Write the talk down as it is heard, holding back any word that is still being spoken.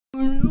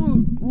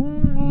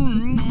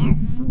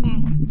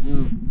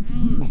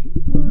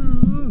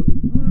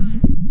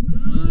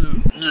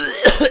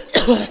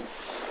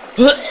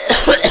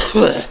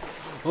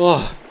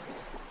Oh,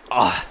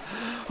 oh,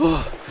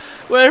 oh,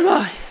 where am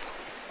I?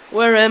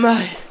 Where am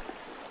I?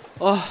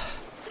 Oh,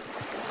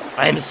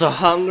 I'm so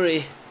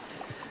hungry,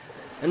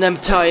 and I'm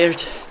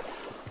tired.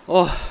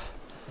 Oh,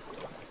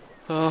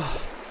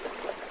 oh,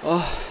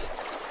 oh,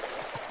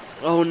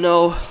 oh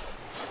no,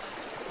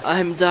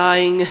 I'm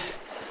dying.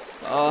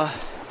 Oh,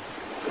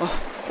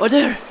 oh,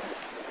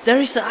 there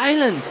is an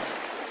island.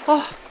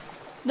 Oh,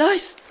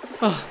 nice.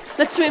 Oh,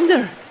 let's swim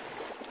there.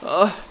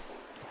 Oh,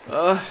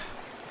 oh,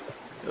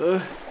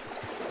 oh,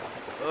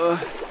 oh,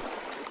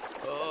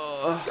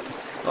 oh,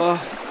 oh,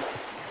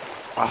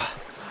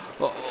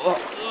 oh,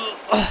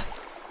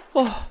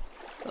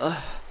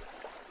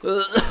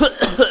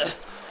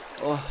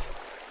 oh,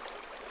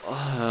 oh,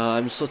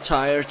 I'm so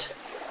tired.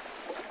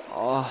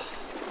 Oh,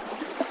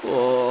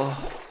 oh,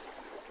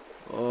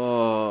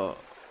 oh,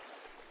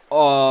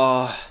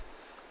 oh,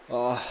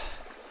 oh,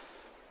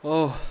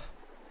 oh,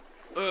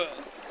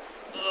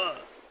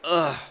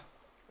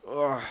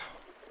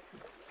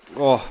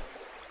 oh,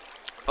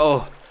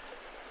 oh,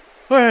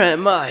 where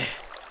am I?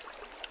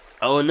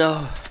 Oh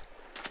no,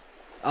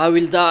 I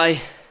will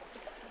die.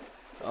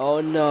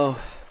 Oh no.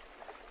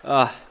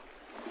 Ah.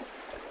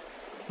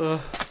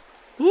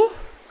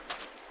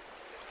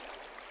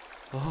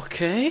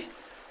 Okay.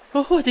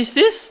 Oh, what is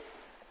this?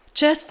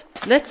 Chest.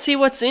 Let's see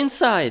what's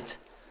inside.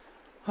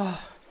 Oh,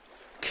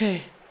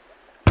 okay.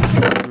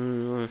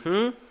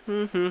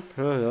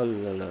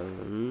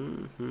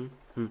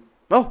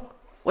 Oh,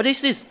 what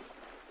is this?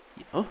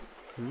 Oh,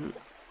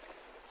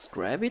 let's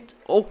grab it.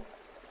 Oh,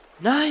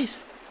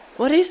 nice.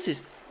 What is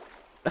this?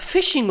 A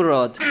fishing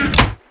rod.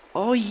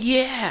 Oh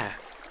yeah.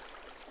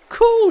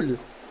 Cool.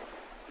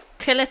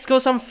 Okay, let's go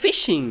some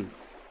fishing.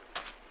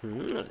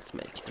 Let's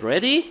make it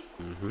ready.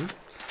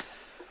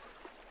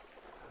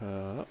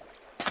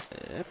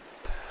 Yep.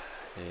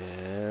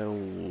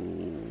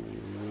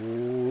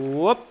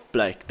 Whoop,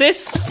 like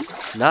this.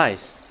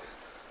 Nice.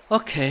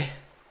 Okay,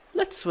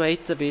 let's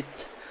wait a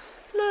bit.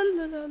 La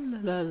la la la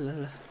la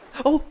la.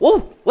 Oh,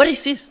 whoa! What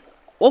is this?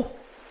 Oh,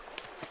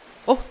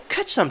 oh!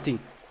 Catch something!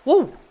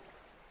 Whoa!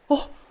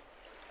 Oh,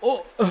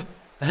 oh!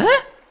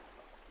 Huh?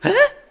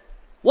 Huh?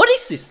 What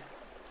is this?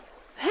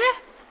 Huh?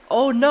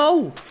 Oh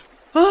no!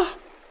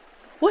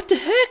 What the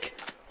heck?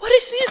 What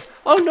is this?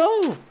 Oh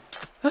no!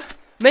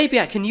 Maybe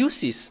I can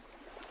use this.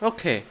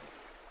 Okay.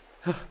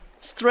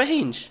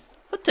 Strange.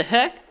 What the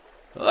heck?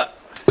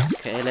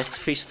 Okay, let's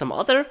fish some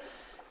other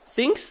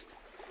things.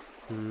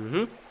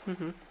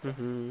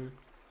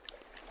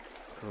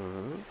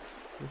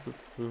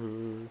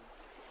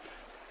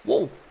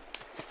 Whoa!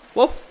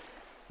 Whoa!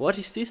 What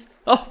is this?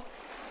 Oh!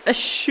 A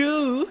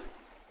shoe!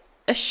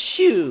 A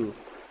shoe!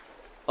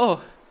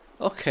 Oh,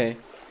 okay.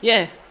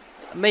 Yeah,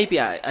 maybe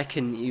I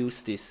can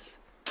use this.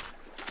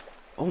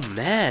 Oh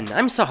man,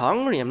 I'm so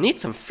hungry. I need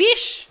some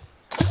fish.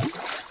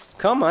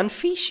 Come on,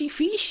 fishy,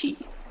 fishy.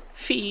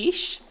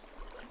 Fish.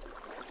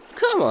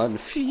 Come on,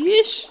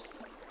 fish.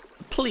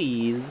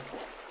 Please.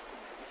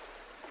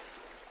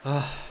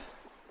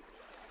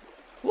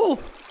 Whoa.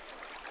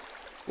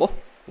 Whoa.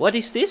 What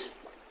is this?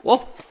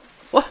 Whoa.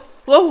 Whoa.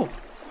 Whoa.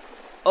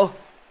 Oh.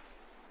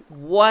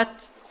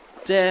 What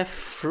the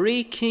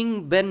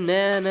freaking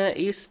banana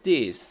is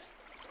this?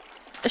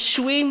 A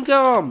chewing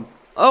gum.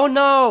 Oh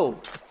no.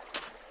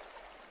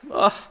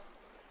 Oh.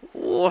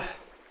 Oh.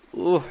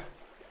 Oh.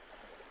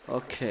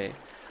 Okay.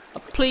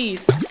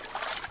 Please.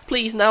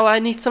 Please, now I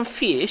need some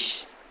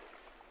fish.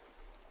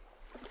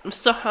 I'm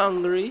so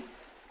hungry.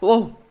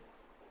 Whoa.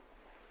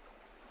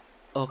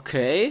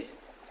 Okay.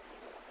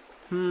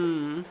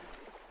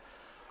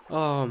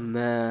 Oh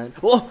man.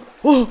 Oh.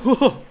 Oh.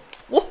 Oh.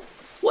 Oh.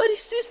 What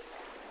is this?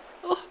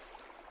 Oh.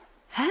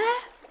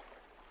 Huh?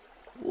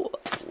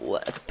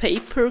 What? A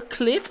paper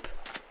clip?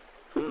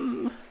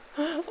 Oh,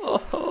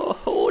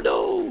 oh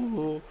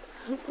no.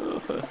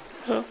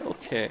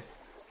 Okay.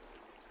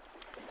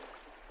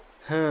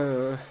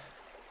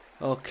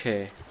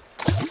 Okay.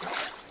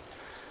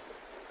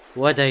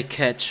 What I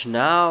catch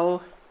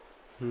now?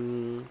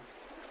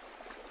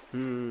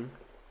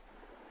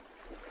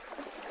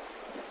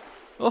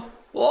 Oh,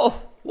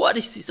 oh, what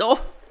is this?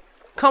 Oh,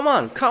 come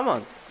on, come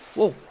on.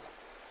 Whoa.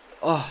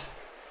 Oh.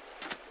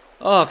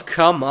 Oh,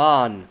 come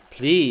on,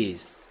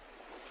 please.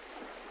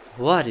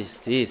 What is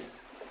this?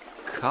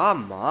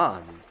 Come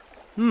on.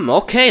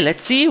 Okay,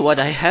 let's see what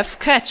I have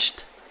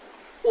catched.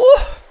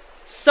 Oh,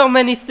 so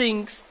many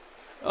things.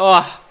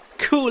 Oh,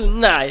 cool,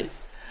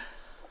 nice.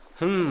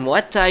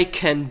 What I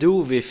can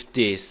do with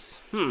this?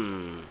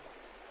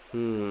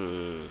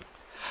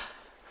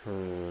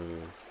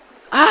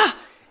 Ah,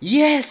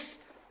 yes,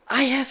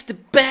 I have the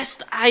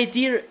best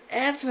idea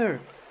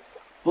ever.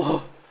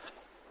 Oh.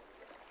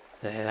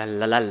 La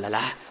la la la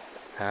la.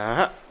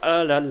 La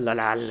la la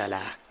la la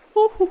la.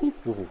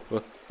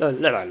 La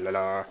la la la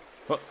la.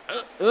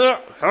 La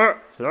la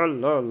la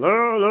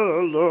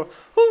la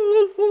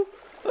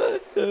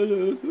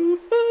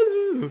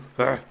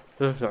la.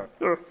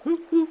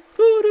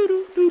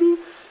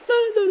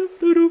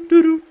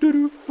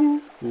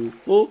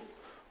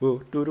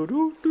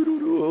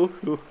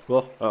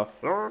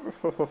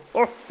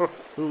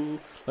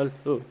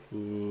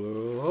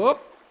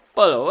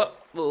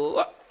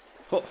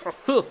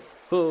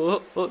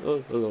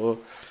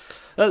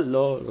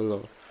 Hello.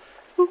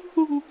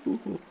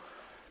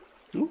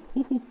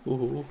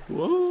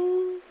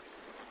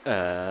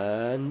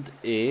 And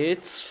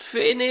it's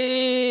finish.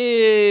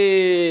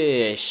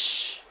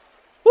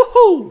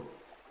 Woohoo!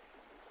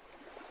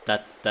 Da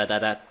da da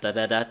da da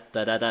da da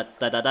da da da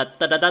da da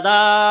da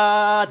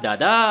da da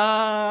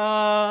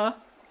da.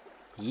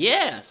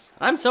 Yes,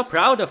 I'm so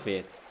proud of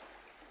it.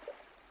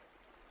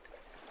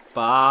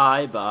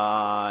 Bye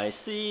bye.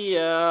 See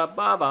ya.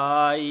 Bye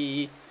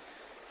bye.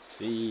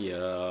 See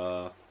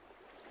ya.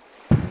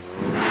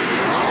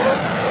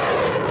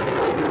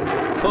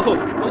 Oh,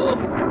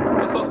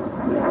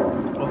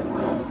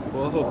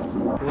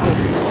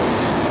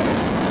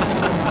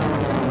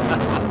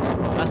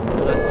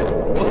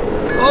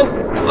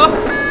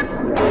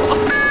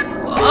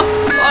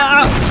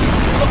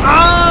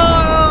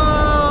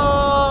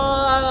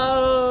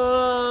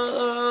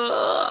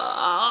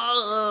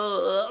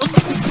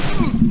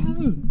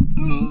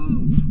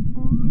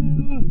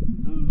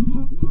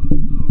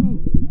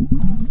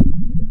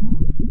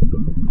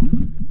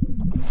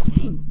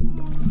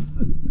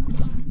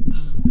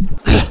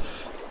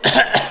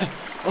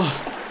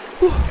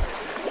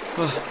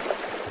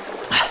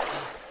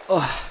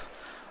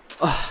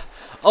 oh,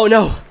 oh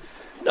no!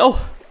 No!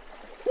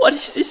 What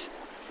is this?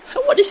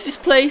 What is this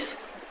place?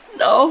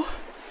 No!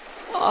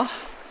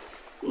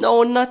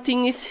 No,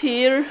 nothing is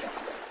here.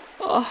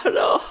 Oh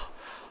no!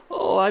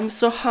 Oh, I'm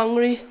so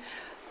hungry.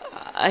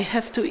 I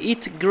have to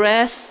eat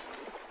grass.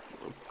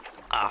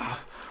 Oh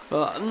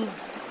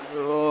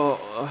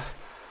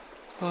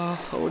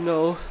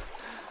no!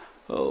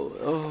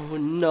 Oh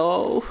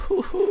no!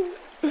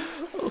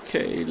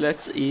 Okay,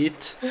 let's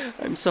eat.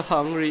 I'm so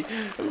hungry.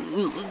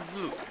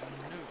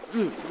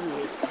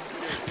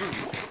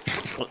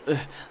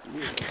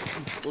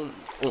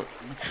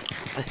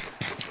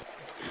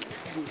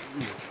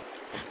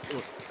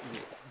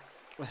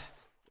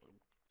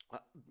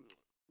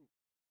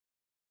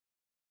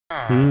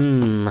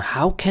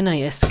 How can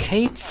I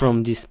escape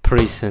from this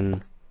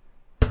prison?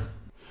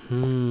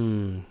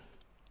 Oh.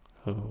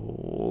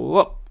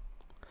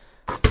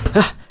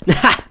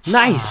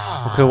 Nice!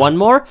 Okay, one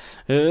more.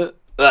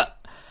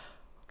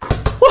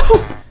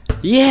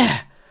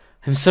 Yeah!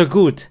 I'm so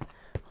good.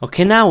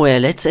 Okay, now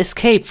let's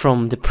escape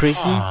from the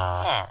prison.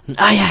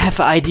 I have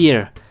an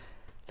idea.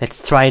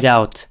 Let's try it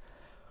out.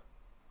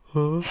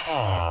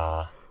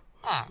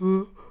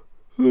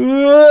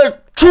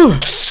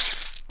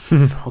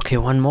 Okay,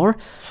 one more.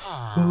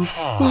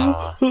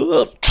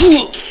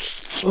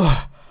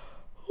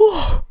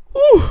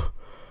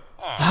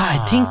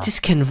 I think this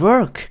can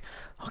work.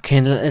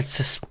 Okay,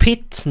 let's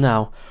spit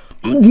now.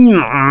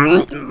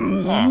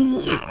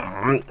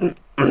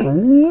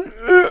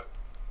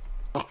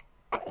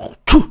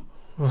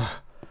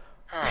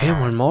 Okay,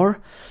 one more.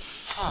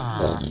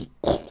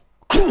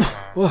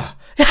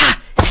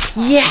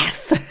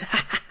 Yes!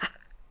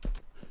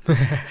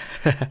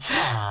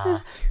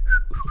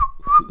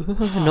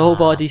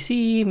 Nobody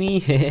see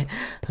me.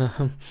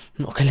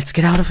 Okay, let's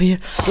get out of here.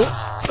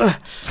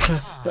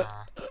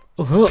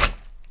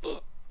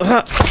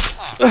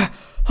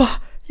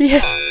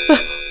 Yes!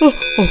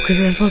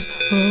 Okay, run fast.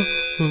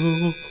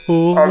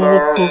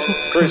 Alert!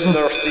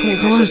 Prisoner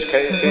Steve is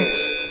escaping.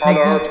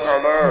 Alert,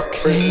 alert! Okay.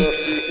 Prisoner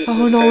Steve is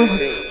Oh no!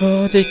 escaping.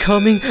 Oh, they're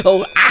coming!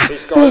 Oh,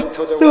 He's going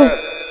to the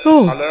west.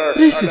 Oh, Alert,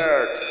 this is.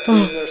 alert!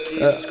 Prisoner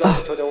Steve is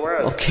going to the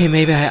west. Okay,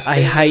 maybe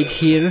I hide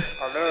here.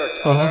 Alert,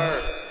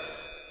 alert!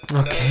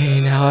 Okay,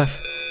 now I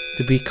have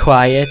to be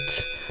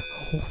quiet.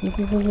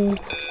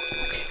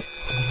 Okay.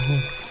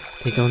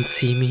 They don't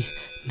see me.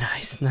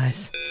 Nice,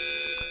 nice.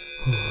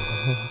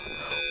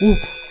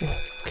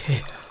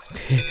 Okay.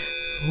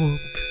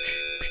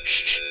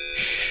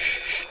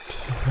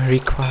 Very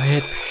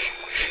quiet.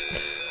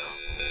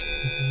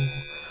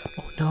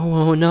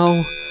 Oh no.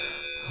 No!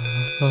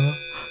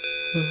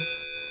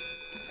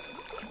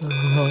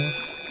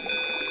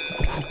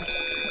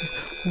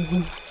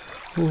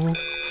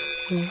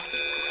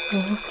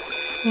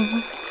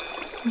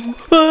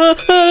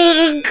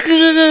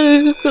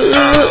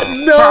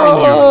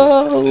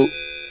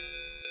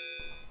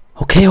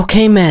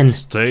 Okay, man.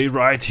 Stay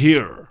right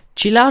here.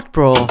 Chill out,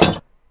 bro.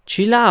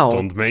 Chill out.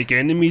 Don't make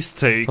any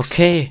mistakes.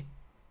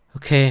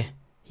 Okay,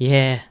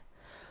 yeah.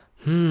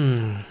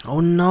 Oh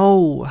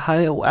no,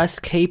 how I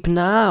escape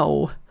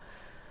now?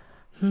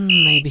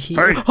 Maybe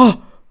here. Hey,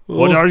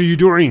 what are you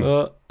doing?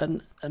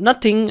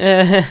 Nothing.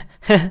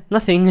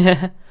 Nothing.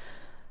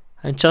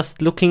 I'm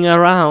just looking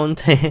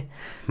around.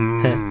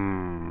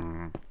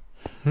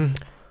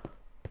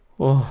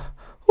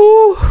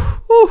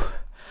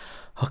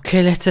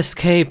 Okay, let's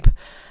escape.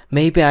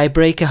 Maybe I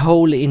break a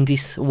hole in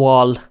this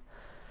wall.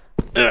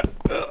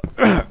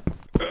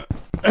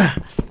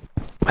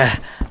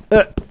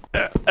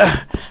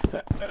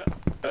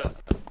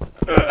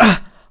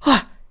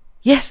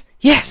 Yes,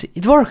 yes,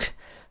 it worked.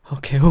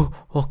 Okay, oh,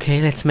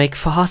 okay, let's make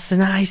fast.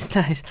 Nice,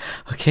 nice.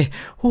 Okay,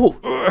 oh.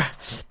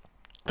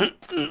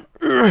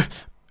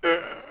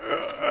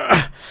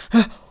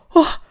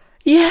 Oh,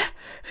 yeah,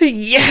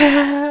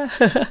 yeah.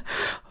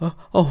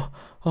 Oh,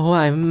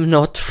 I'm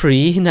not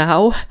free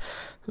now.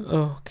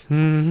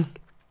 Okay.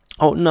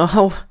 Oh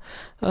no.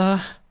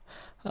 Oh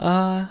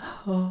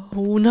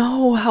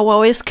no, how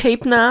I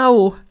escape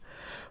now?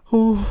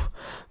 Oh,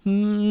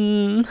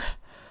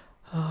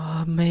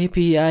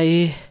 maybe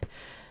I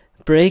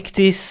break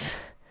this.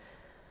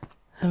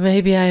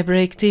 Maybe I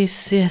break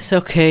this. Yes,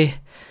 okay.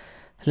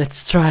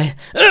 Let's try.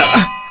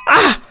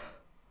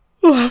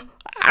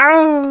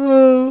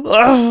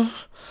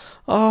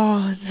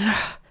 Oh,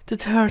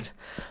 that hurt.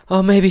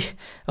 Oh, maybe.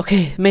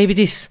 Okay, maybe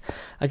this.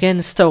 Again,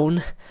 a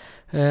stone.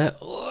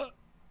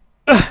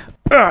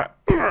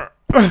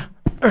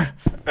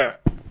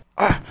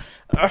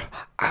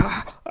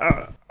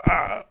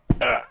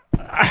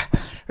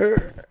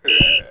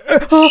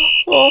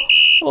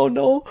 Oh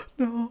no,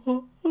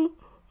 no.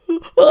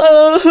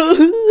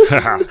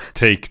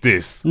 Take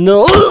this.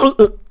 No.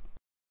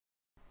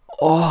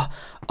 Oh,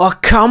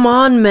 come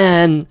on,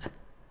 man.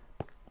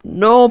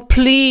 No,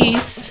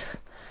 please.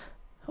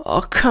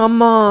 Oh,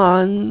 come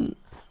on.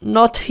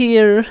 Not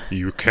here.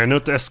 You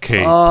cannot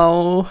escape.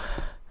 Oh,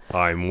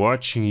 I'm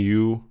watching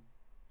you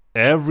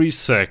every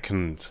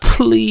second.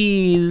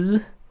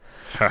 please.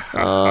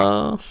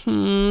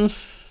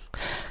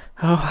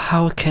 Oh,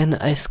 how can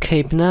I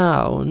escape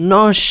now?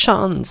 No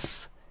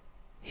chance.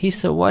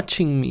 He's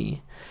watching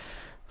me.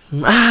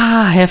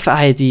 I have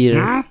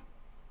idea.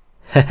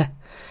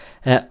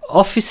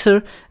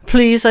 Officer,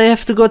 please, I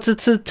have to go to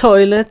the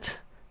toilet.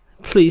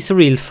 Please,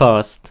 real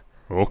fast.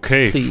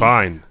 Okay, Please.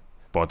 fine.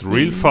 But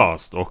real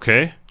fast,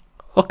 okay?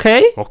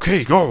 Okay?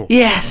 Okay, go.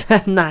 Yes,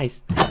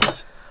 nice.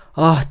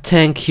 Oh,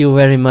 thank you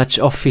very much,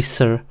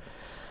 officer.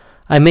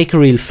 I make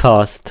real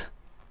fast.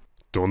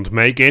 Don't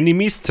make any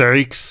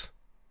mistakes.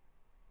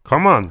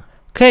 Come on.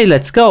 Okay,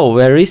 let's go.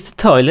 Where is the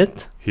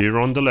toilet? Here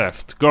on the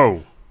left.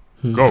 Go.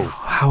 Go.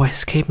 How I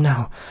escape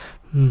now?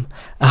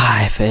 I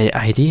have an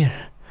idea.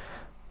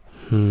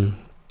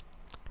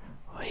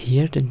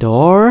 Here the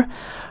door.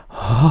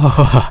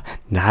 Oh,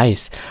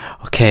 nice.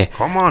 Okay.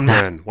 Come on,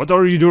 man. What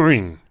are you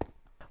doing?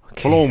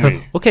 Okay. Follow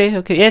me. Okay,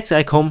 okay. Yes,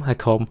 I come.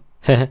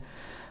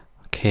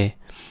 Okay.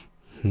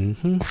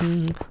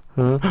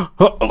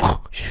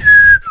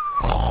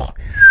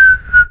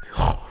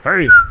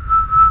 Hey.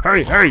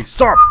 Hey, hey,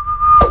 stop.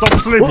 Stop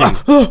sleeping.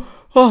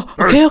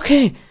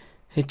 Okay.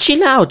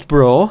 Chill out,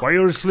 bro. Why are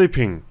you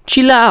sleeping?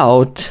 Chill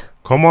out.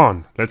 Come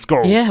on, let's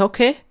go. Yeah,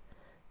 okay.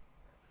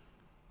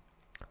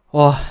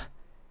 Oh,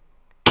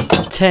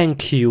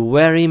 thank you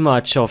very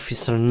much,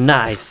 officer.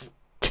 Nice.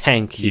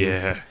 Thank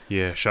you.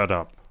 Yeah, shut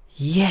up.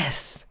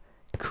 Yes.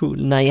 Cool.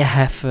 Now I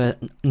have a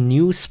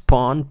new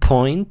spawn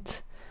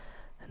point.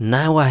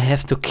 Now I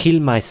have to kill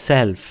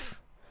myself.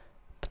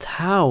 But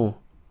how?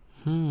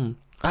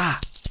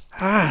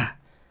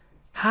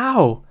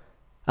 How?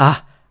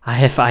 I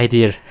have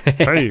idea.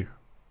 Hey,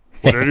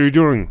 what are you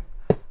doing?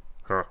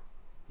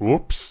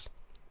 Whoops.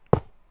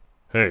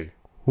 Hey,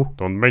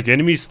 don't make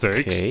any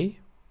mistakes. Okay.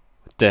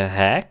 What the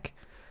heck?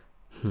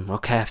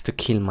 Okay, I have to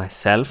kill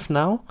myself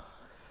now.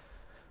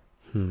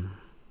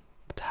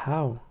 But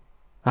how?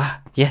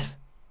 Yes.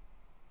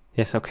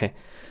 Yes, okay.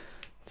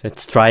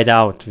 Let's try it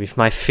out with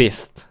my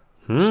fist.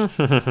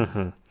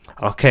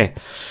 Okay.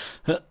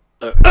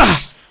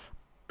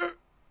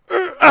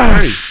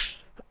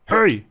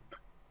 Hey!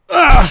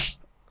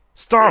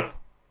 Stop!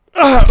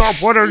 Stop!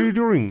 What are you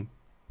doing?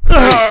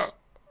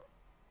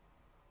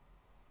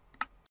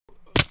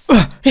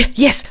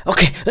 Yes,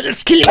 okay,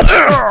 let's kill him.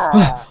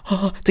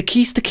 The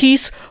keys.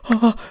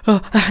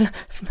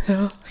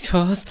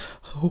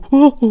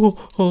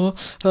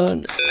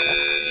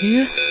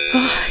 Here.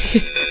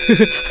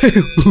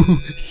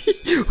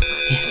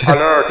 Yes,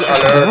 Alert,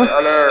 alert,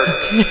 alert.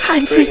 Okay,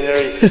 I'm free. Prisoner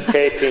is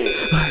escaping.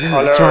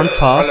 Let's run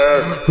fast.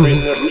 Alert,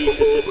 prisoner thief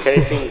is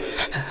escaping.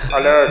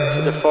 Alert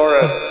to the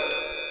forest.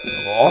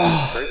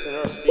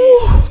 Prisoner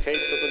thief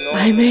escaped to the north.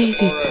 I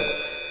made it.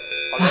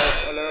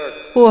 Alert, alert.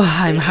 Oh,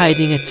 I'm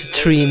hiding at the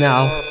tree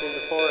now. North in the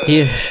forest.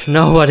 Here,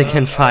 nobody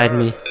can find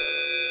me.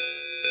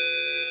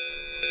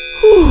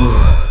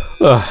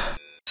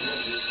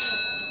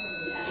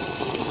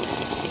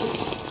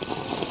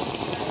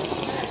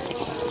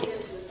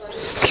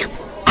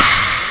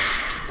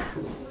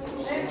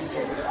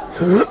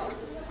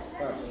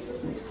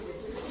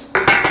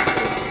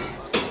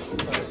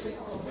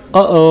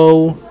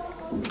 Uh-oh.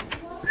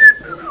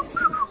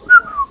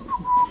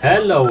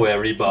 Hello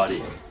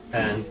everybody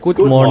and good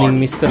morning,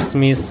 Mr.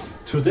 Smith.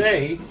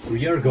 Today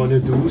we are gonna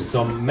do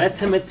some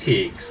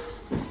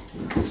mathematics.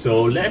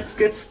 So let's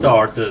get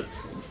started.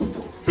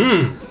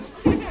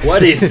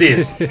 What is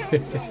this?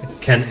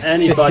 Can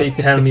anybody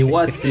tell me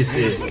what this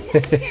is?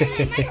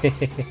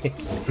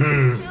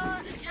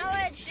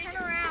 Alex, turn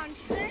around.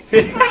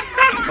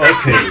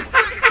 Okay,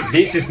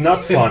 this is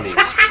not funny.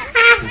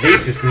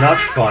 This is not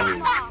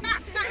funny.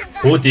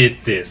 Who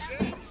did this?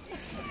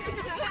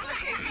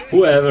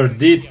 Whoever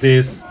did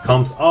this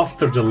comes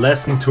after the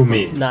lesson to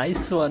me.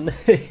 Nice one.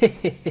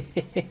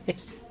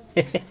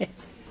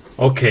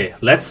 Okay,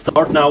 let's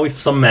start now with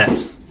some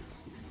maths.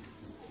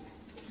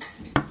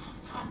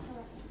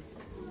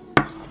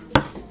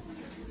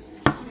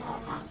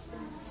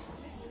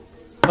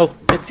 Oh,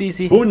 that's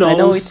easy. Who knows I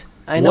know it.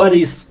 I know what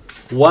it. is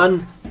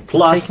 1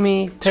 plus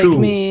Take 2?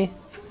 me.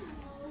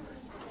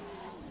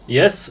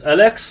 Yes,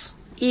 Alex?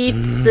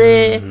 It's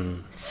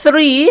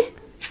 3.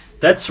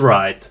 That's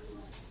right.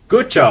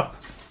 Good job.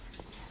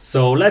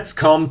 So let's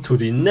come to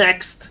the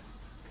next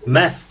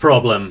math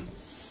problem.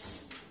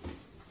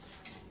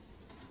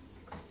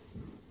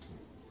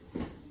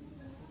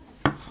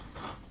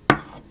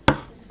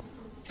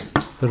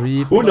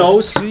 Who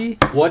knows 3.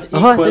 what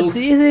Oh, equals that's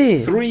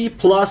easy. 3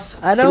 plus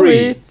 3? I know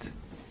it.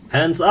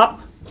 Hands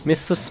up.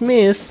 Mr.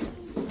 Smith.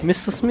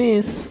 Mr.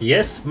 Smith.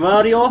 Yes,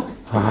 Mario?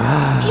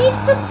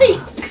 It's a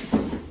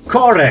 6.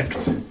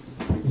 Correct.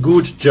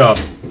 Good job.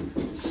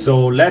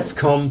 So let's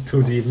come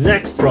to the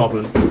next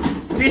problem.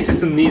 This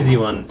is an easy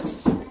one.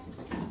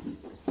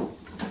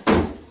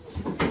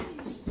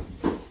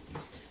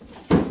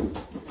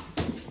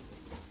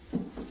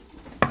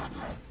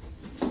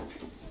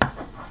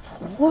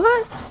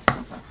 What?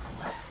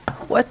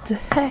 What the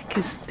heck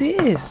is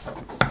this?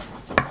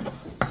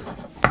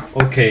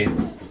 Okay,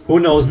 who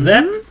knows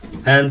that?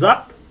 Hands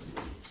up.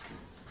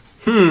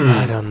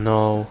 I don't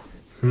know.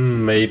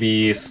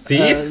 Maybe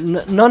Steve?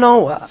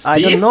 No, I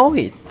Steve? don't know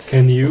it.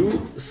 Can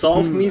you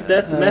solve me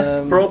that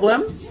math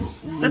problem?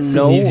 That's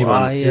No, an easy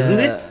one, isn't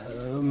it?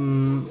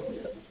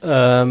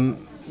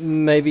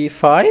 Maybe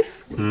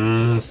 5?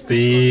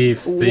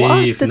 Steve,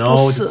 What? That no,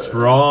 was, that's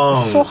wrong.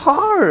 So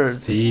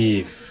hard.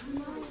 Steve,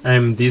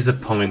 I'm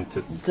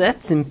disappointed.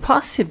 That's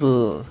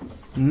impossible.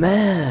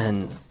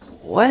 Man,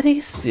 what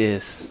is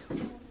this?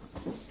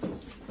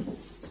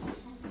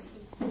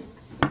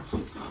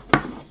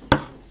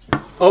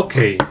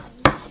 Okay,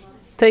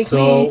 Take so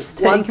me,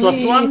 1 take plus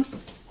me. 1,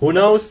 who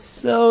knows?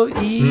 So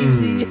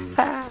easy.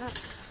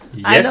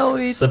 Yes, I know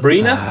it.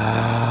 Sabrina?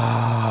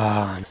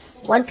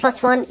 1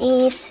 plus 1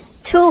 is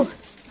 2.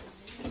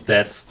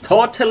 That's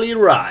totally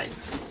right.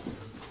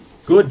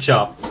 Good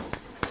job.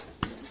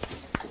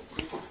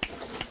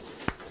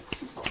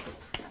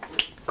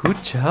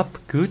 Good job,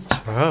 good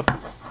job.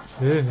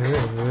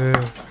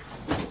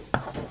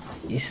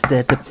 Is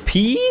that a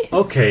P?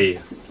 Okay,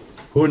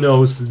 who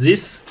knows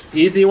this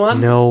easy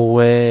one? No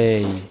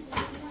way.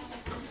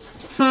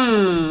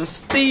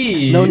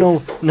 Steve.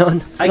 No.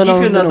 I give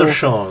you another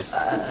chance.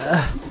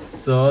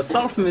 So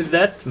solve me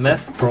that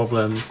math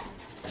problem.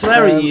 It's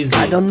very easy.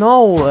 I don't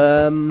know.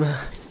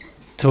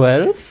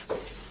 12?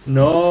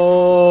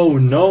 No.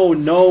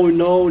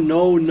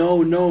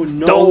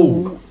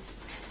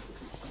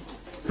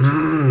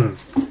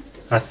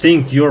 I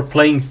think you're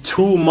playing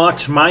too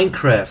much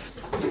Minecraft.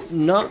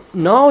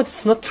 No,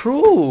 it's not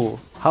true.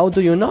 How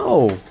do you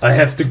know? I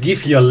have to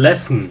give you a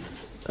lesson.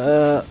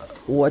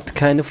 What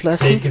kind of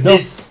lesson? Take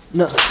this.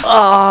 No.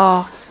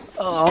 Ah.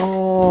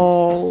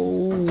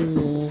 Oh.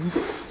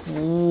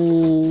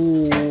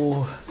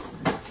 Ooh.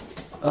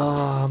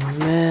 Oh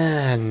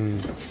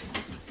man.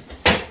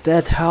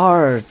 That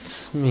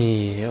hurts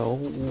me. Oh.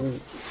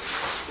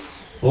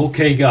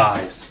 Okay,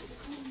 guys.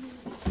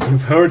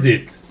 You've heard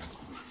it.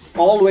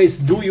 Always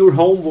do your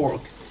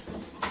homework.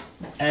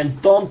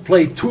 And don't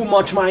play too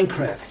much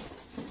Minecraft.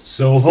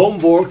 So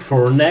homework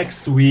for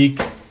next week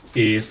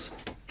is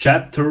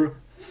chapter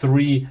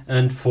 3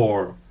 and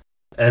 4.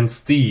 And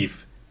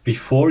Steve,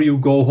 before you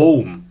go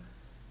home,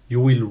 you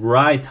will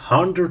write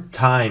 100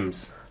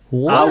 times.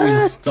 What? I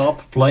will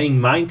stop playing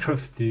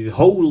Minecraft the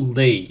whole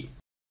day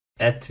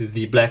at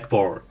the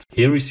blackboard.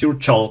 Here is your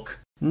chalk.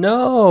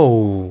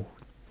 No.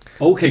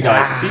 Okay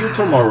guys, see you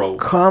tomorrow.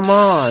 Come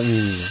on.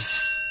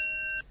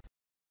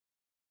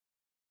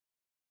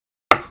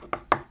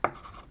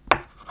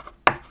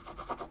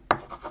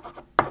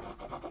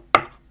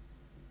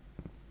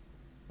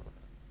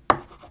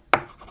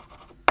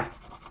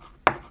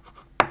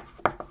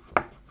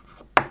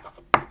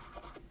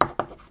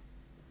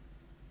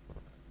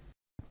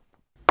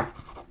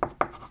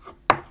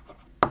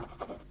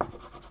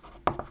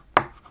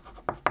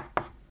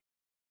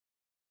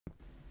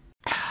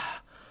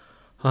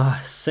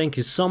 Thank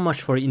you so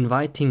much for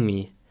inviting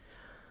me.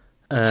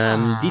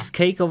 This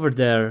cake over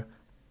there,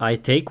 I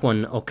take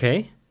one,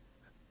 okay?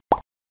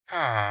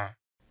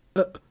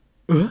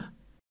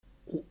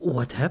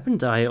 What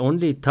happened? I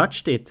only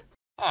touched it.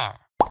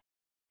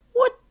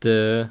 What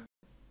the?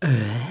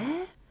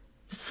 That's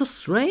so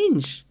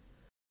strange.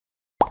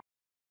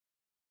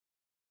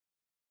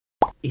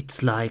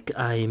 It's like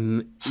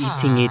I'm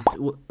eating it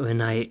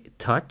when I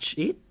touch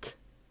it.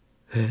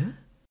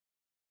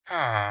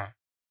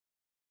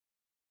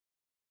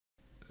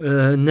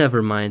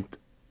 Never mind.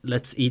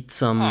 Let's eat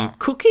some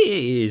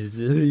cookies.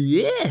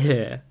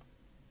 Yeah.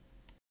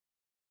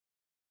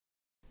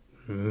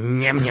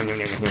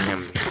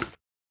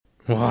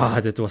 Wow,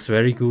 that was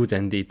very good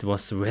and it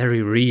was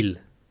very real.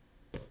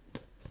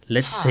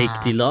 Let's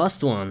take the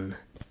last one.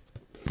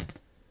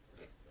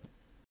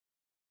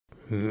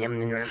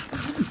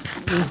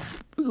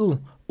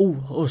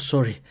 Oh,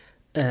 sorry.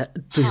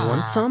 Do you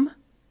want some?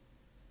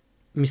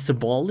 Mr.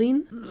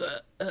 Baldwin?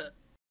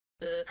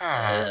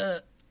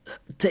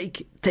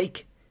 Take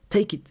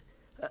it.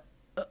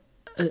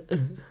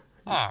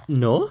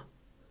 No?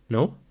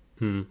 No?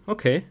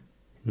 Okay.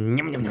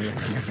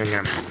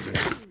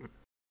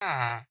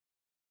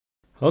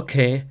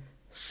 Okay.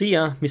 See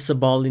ya, Mr.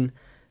 Baldwin.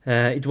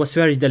 It was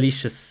very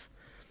delicious.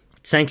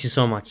 Thank you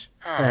so much.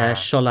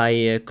 Shall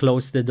I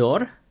close the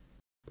door?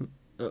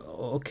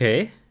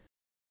 Okay.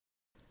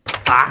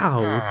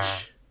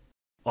 Ouch!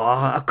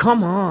 Oh,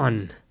 come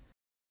on!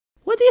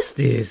 What is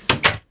this?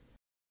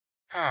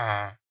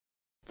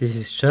 This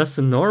is just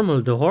a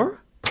normal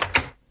door?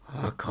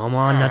 Oh, come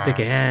on, not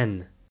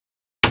again.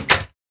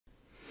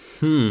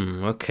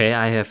 Okay,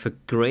 I have a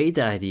great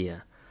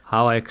idea.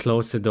 How I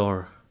close the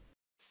door.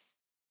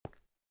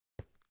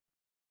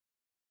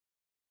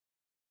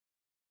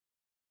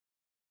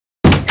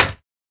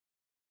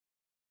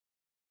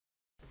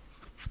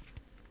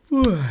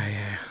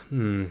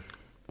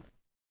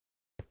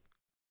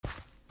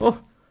 Oh,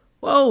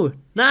 whoa,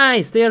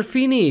 nice, they are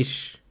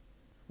finished.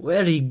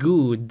 Very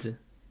good.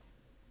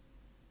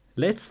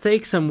 Let's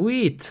take some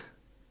wheat.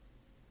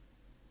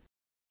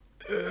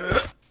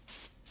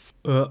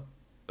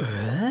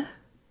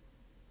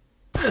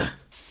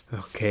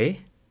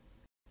 Okay.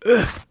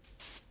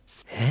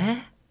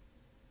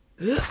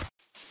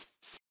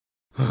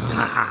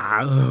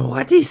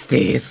 What is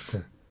this?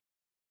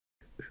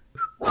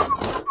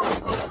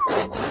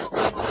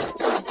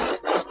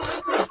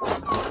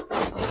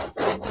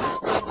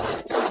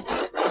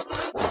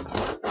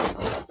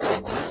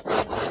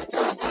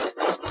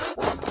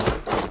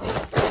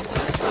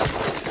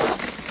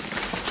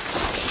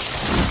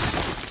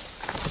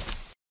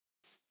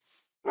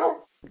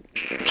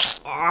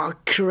 Oh,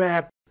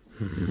 crap.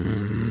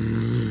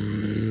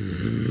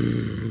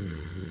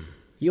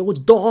 Yo,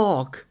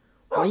 dog,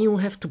 why you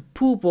have to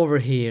poop over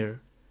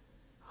here?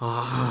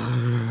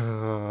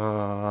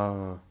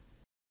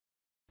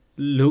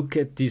 Look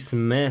at this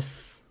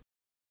mess.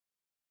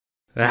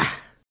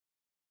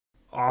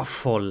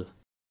 Awful.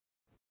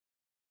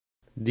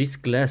 This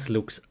glass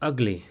looks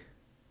ugly.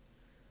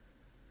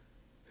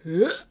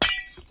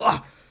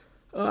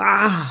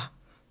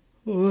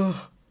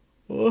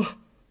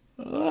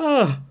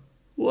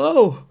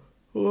 Whoa.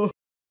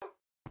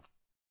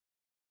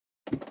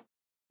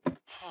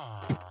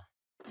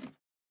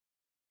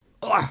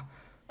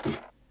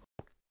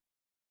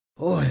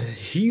 Oh, a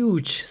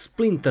huge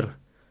splinter.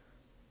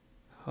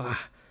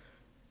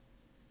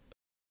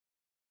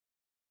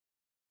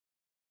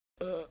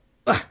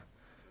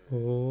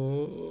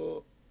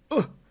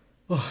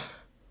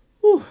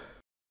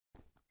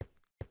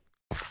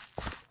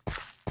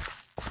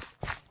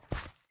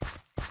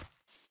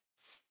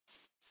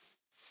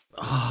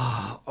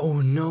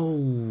 Oh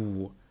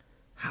no!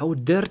 How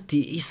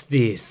dirty is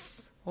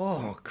this?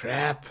 Oh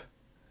crap!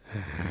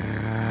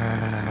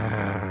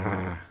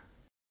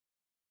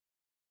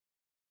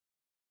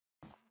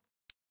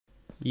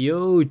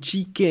 Yo,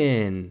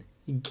 chicken!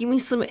 Give me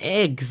some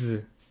eggs!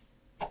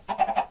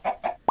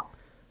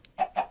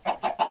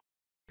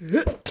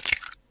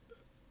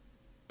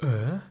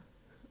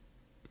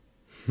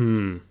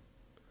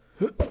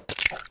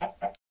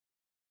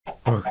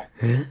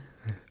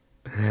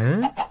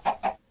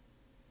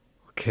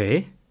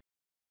 Okay.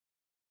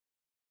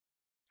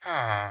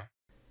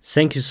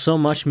 Thank you so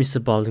much,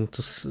 Mr. Baldwin,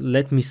 to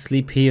let me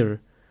sleep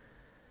here.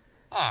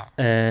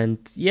 And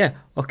yeah,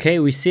 okay,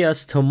 we see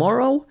us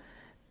tomorrow.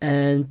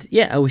 And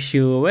yeah, I wish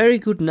you a very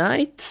good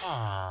night.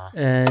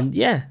 And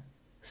yeah,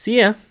 see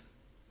ya.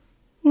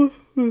 Oh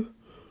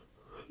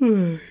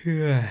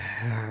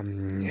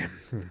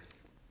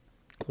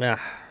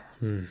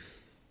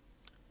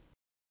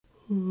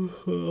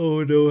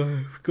no,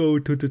 I go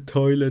to the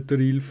toilet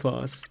real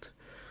fast.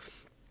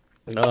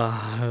 What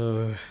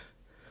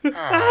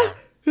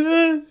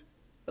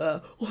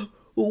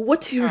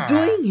are you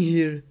doing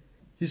here?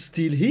 You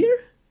still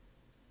here?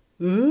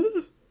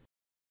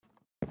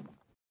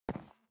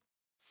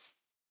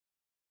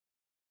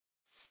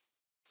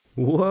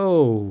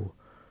 Whoa.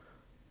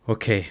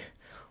 Okay.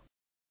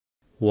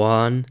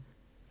 1,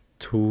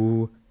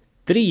 2,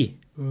 3.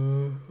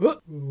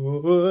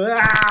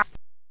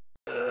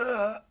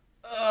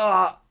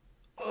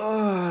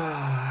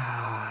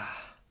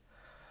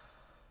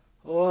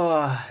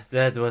 Oh,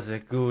 that was a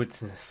good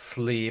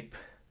sleep.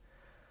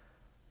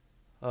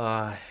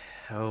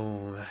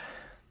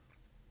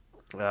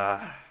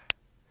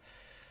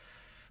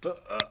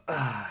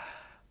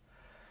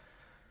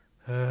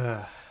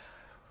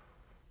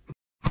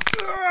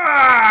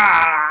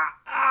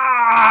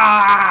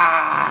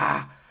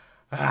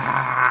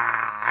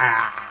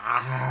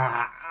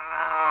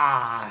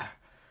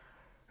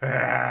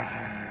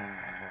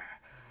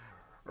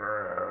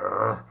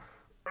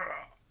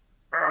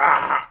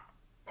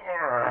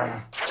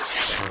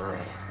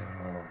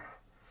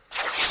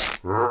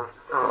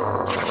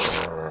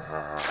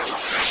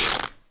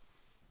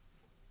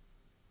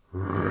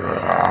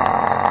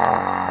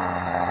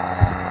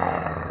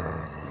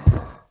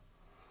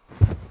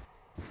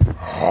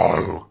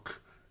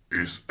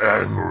 is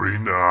angry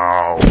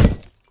now.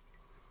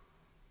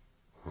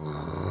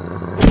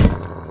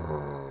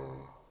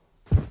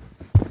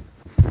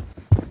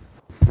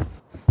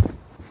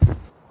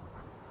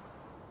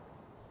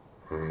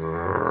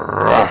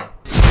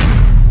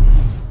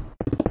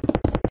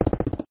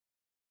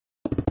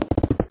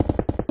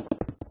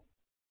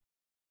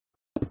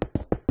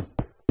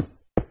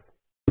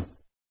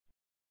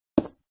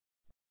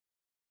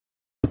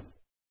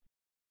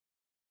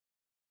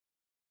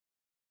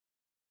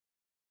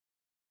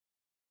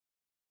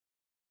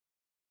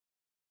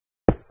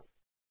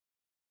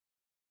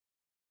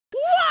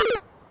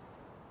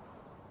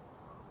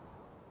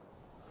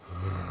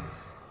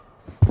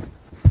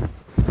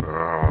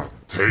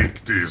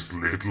 Take this,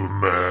 little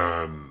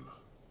man.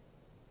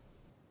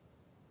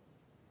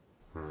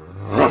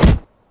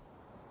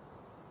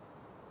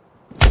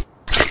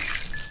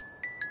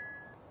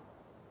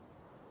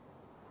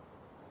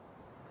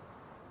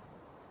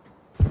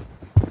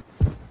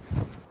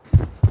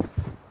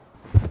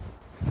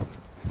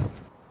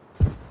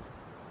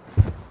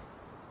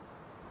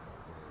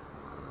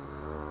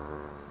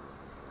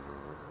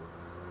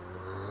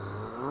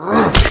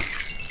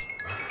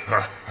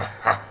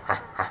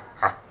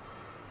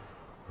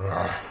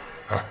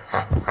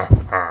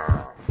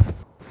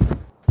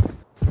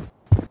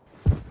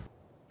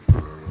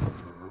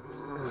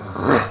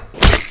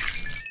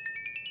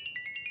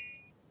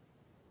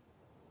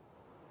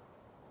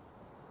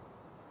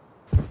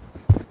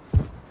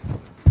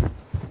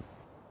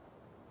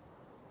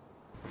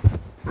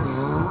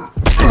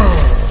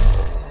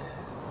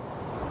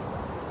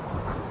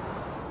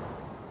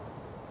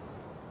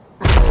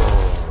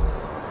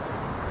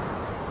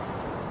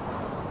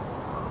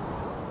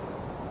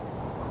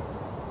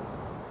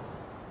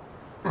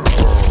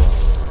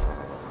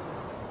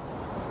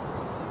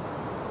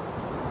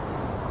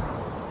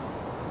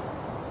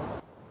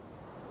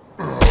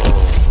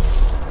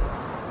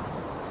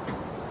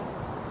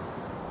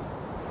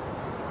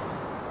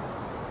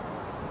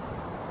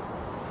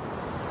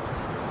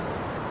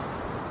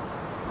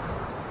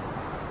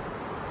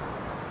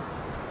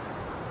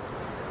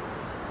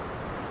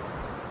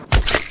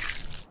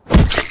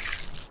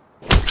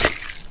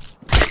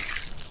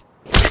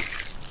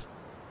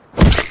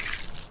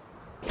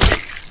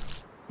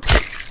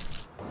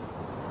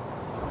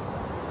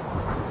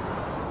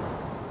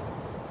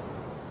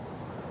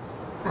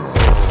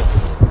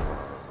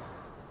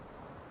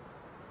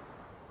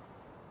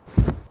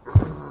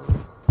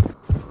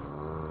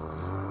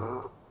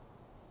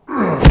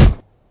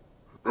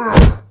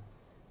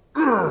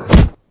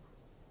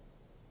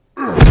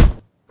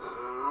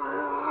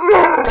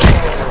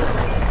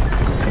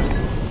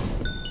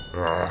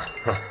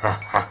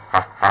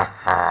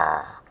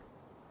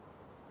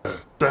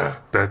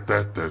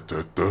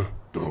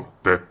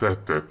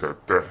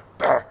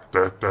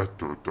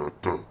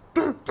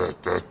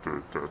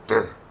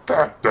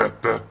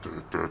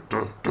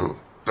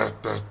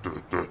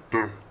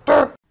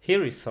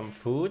 Here is some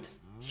food.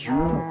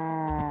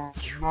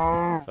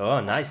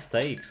 Oh, nice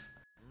steaks.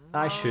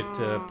 I should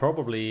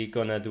probably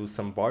gonna do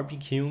some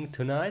barbecuing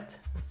tonight,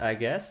 I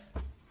guess.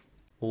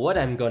 What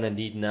I'm gonna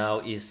need now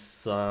is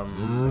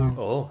some...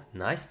 Oh,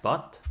 nice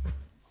butt.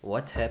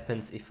 What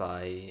happens if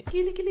I...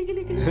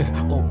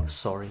 Oh,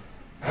 sorry.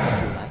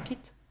 You like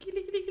it?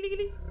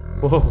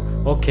 Oh,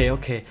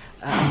 okay.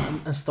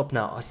 Stop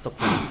now, stop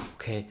now.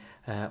 Okay,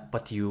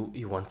 but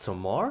you want some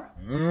more?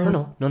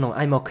 No,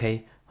 I'm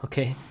okay.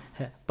 Okay,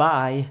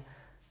 bye.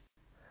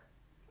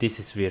 This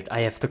is weird,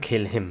 I have to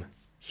kill him.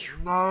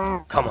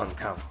 Come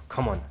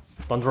on.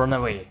 Don't run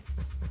away.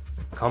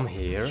 Come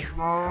here.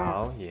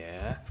 Cow,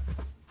 yeah.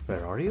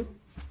 Where are you?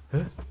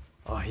 Huh?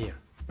 Oh, here.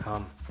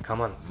 Come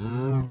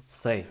on.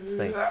 Stay.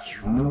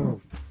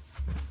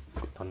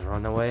 Don't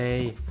run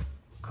away.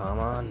 Come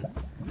on.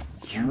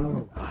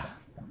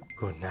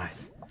 Good,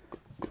 nice.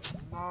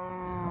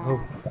 Oh.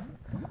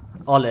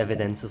 All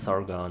evidences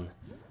are gone.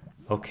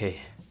 Okay.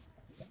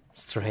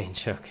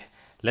 Strange, okay.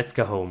 Let's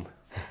go home.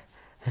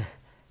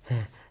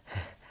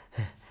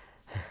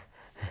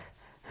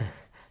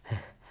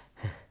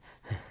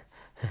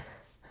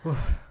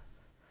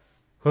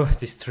 Oh,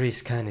 this tree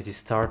is kinda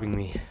disturbing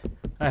me.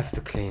 I have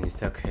to clean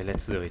it. Okay,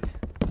 let's do it.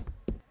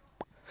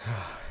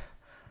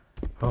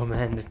 Oh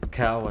man, that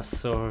cow was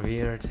so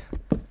weird.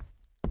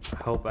 I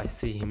hope I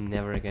see him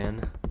never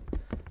again.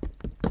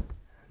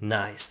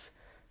 Nice.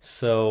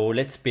 So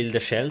let's build a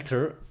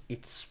shelter.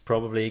 It's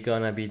probably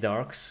gonna be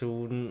dark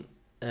soon,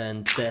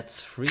 and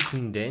that's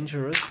freaking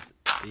dangerous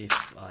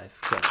if I've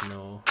got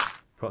no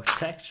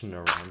protection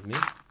around me.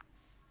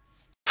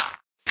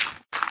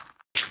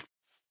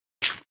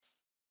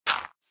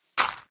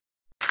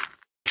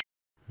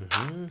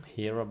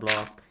 Here a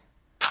block,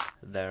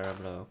 there a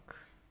block.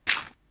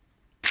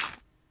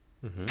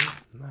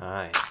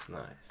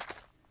 Nice.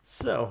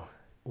 So,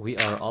 we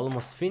are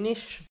almost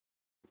finished.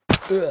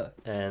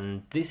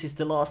 And this is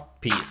the last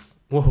piece.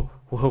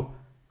 Whoa.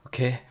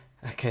 Okay,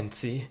 I can't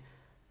see.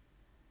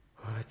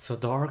 Oh, it's so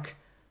dark.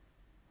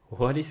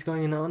 What is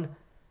going on?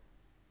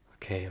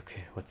 Okay,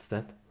 what's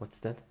that?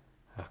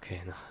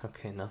 Okay,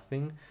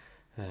 nothing.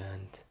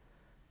 And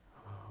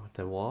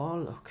the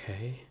wall,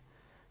 okay.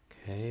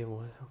 Okay,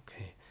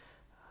 okay.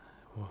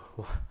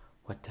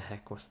 What the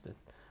heck was that?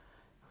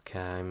 Okay,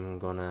 I'm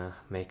gonna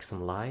make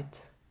some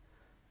light.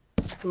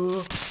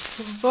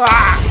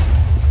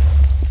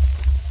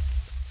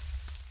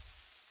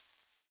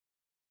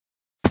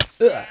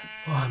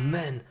 Oh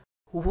man,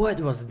 what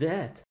was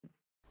that?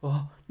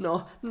 Oh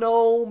no,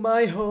 no,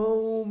 my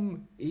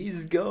home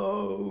is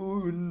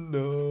gone.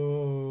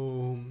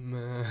 No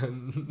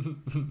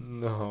man,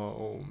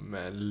 no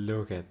man,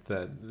 look at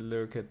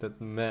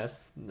that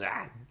mess.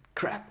 Ah,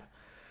 crap.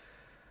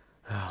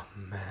 Oh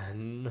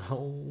man,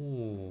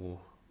 no.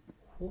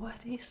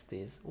 What is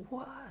this?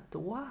 What?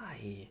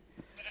 Why?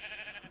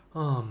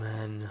 Oh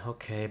man,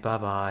 okay, bye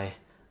bye.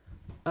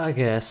 I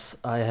guess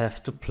I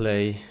have to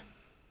play.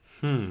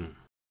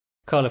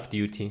 Call of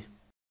Duty.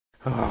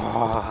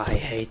 Oh, I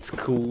hate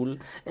school,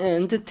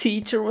 and the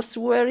teacher was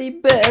very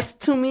bad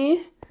to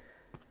me.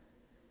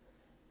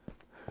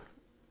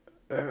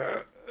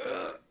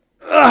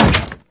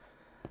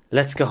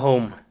 Let's go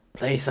home,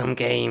 play some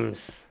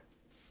games.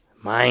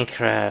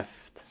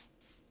 Minecraft.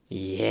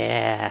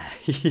 Yeah.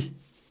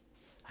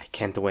 I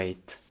can't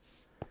wait.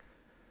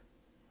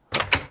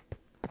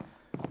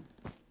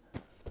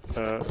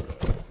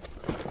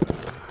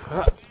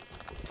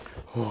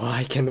 Oh,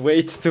 I can't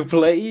wait to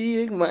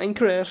play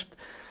Minecraft.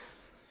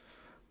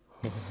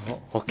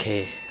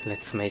 Okay,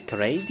 let's make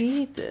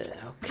ready.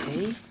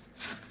 Okay.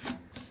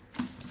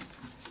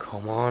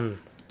 Come on.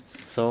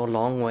 So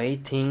long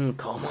waiting.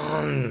 Come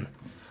on.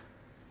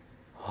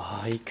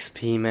 Oh,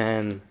 XP,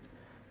 man.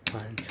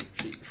 1, 2,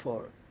 3,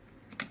 4,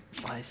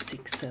 5,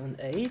 6, 7,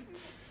 8.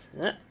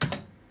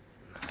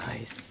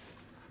 Nice.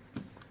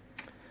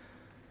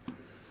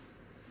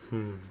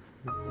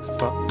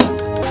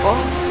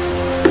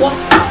 What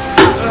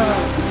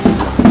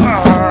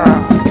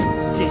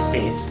is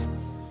this?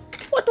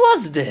 What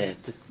was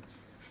that?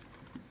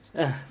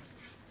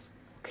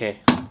 Okay,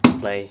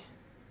 play.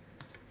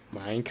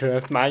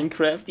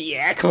 Minecraft.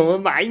 Yeah, come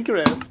on,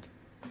 Minecraft.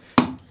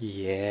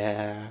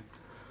 Yeah.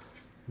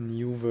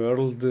 New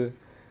world.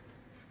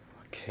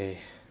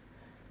 Okay.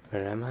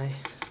 Where am I?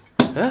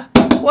 Huh?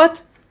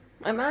 What?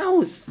 My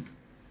mouse!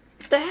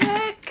 The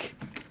heck?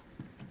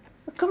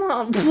 Come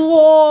on!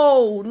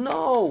 Whoa!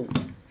 No!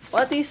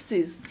 What is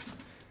this?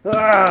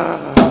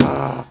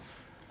 Wow!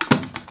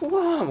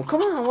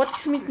 Come on! What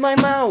is with my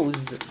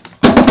mouse?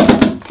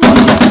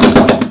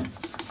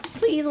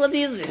 Please, what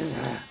is this?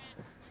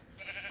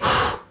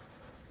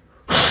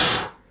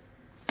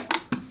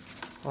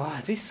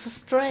 Oh, this is so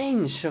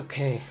strange.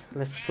 Okay,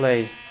 let's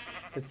play.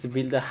 Let's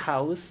build a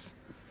house.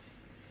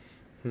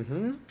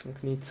 We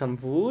need some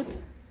wood.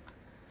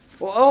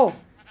 Oh,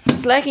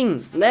 it's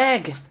lagging.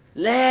 Lag.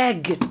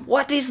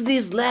 What is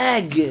this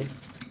lag?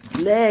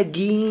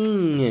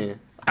 Lagging.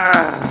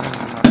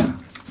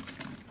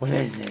 What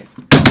is this?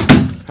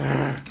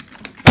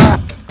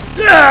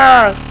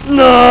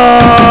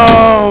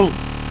 No!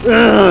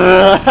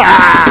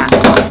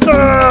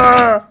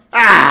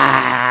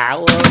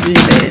 What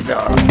is this?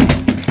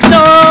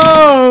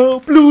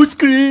 No! Blue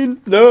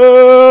screen.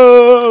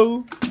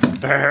 No!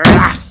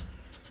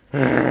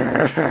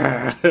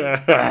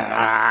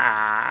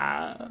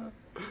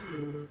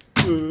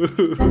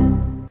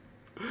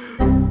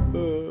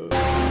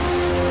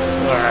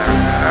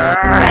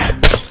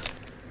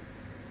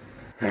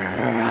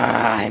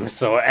 I'm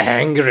so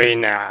angry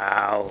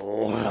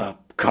now.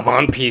 Come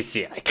on,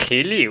 PC, I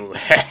kill you.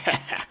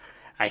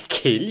 I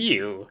kill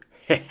you.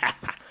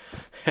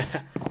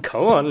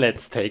 Come on,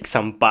 let's take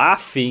some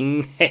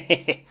bathing.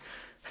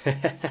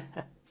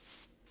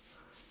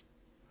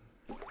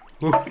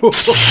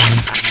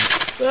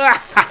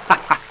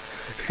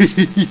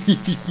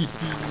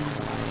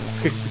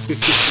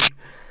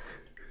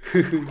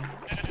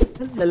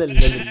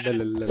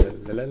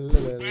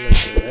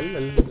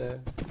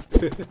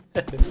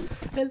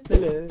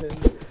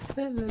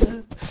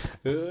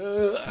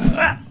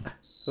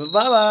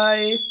 Bye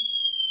bye.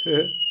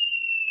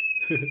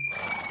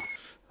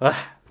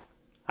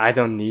 I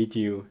don't need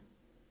you.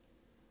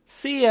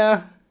 See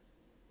ya.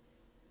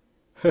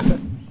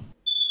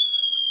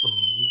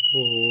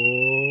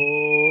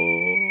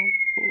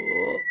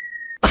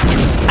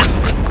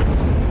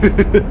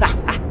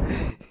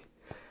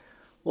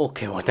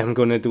 Okay, what I'm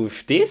gonna do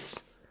with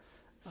this?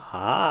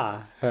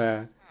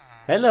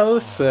 Hello,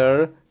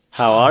 sir.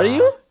 How are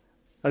you?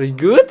 Are you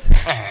good?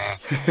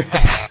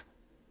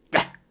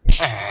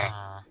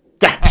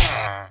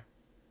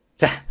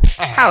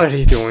 How are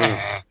you doing?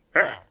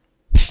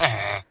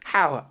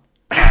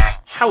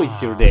 How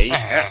is your day?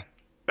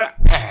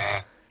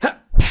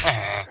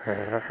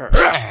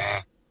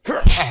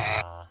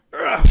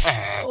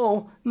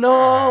 Oh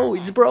no,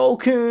 it's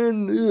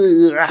broken.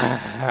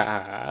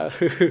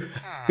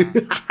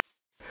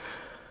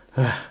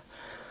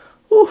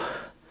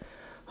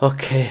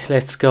 Okay,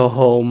 let's go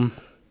home.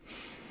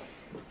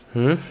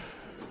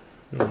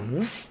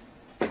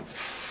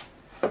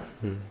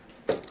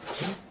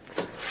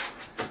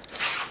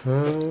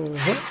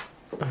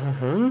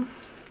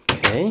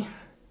 Okay.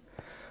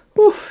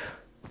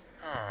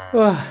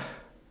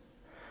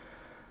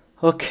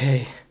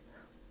 Okay.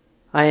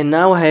 I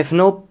now have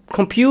no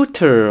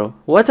computer.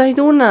 What I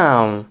do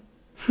now?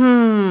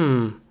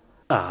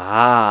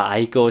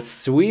 I go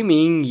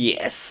swimming,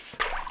 yes.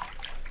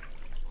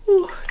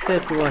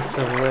 That was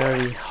a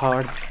very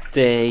hard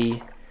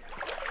day.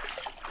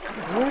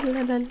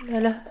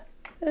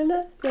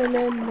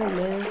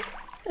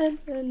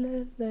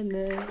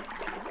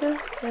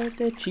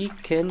 The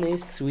chicken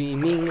is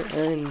swimming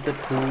in the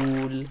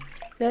pool.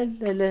 La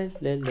la la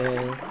la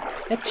la.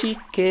 A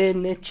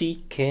chicken, a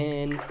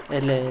chicken. La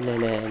la la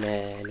la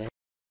la.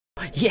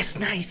 Yes,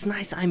 nice,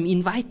 nice. I'm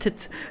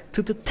invited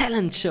to the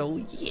talent show.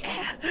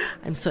 Yeah,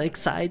 I'm so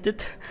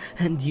excited.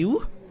 And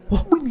you?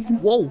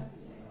 Whoa,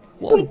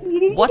 whoa.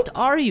 What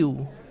are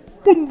you?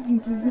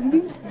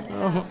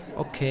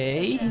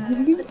 Okay.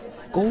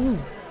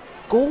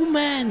 Go,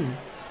 man.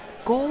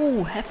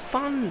 Go, have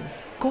fun.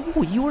 Go,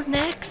 you're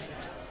next.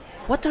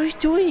 What are you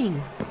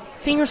doing?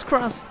 Fingers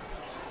crossed.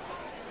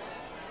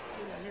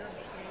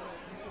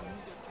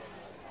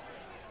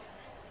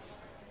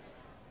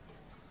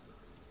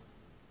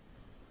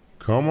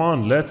 Come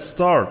on, let's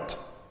start.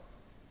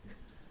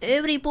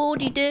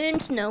 Everybody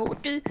dance now.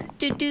 Do,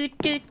 do, do,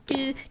 do,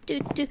 do, do,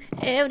 do.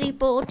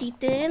 Everybody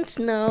dance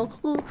now.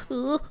 Ooh,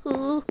 ooh,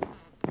 ooh.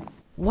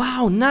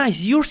 Wow,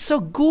 nice. You're so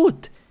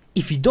good.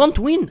 If you don't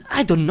win,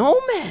 I don't know,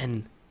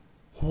 man.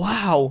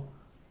 Wow.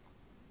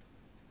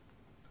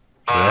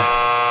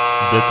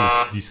 That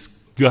was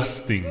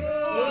disgusting.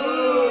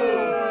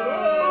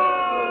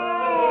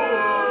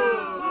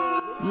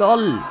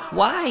 Lol,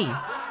 why?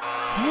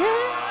 Huh?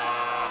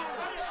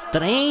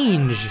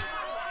 Strange.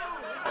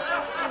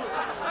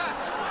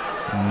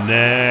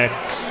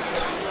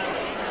 Next.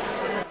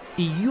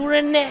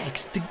 You're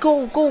next.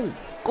 Go, go,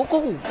 go,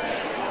 go.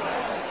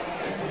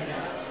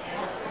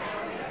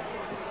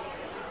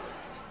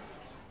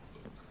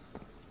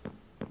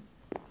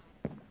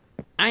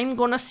 I'm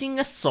gonna sing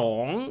a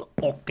song,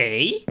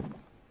 okay?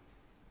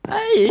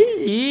 Why?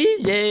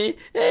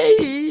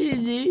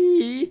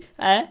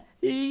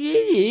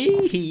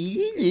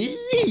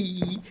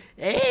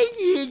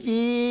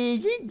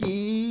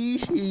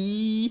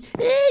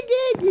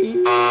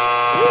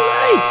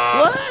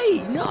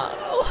 No!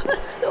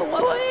 No,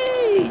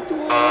 wait!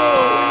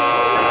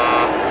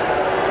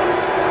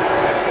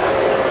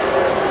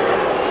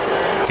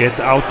 Get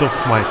out of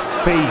my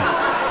face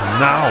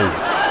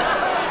now.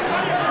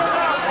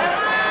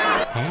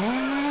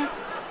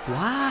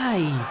 Why?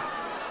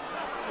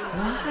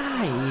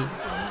 Why?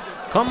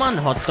 Come on,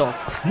 hot dog,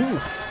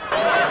 move!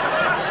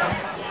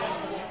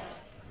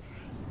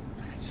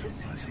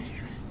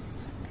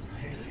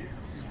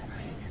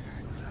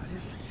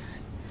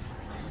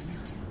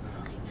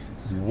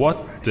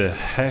 What the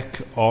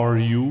heck are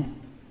you?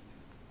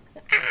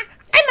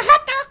 I'm a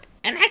hot dog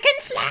and I can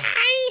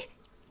fly.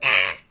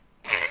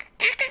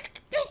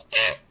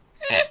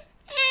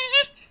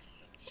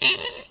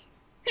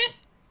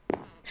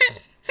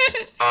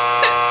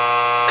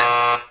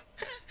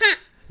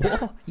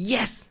 Oh,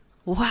 yes!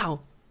 Wow!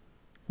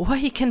 Why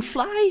he can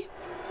fly?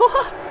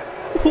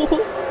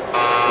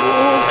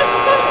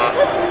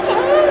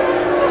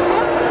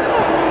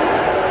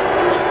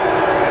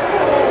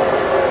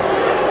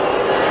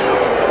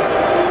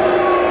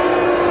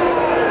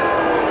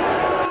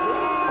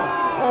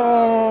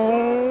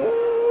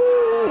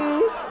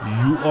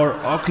 You are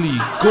ugly.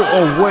 Go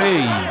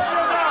away.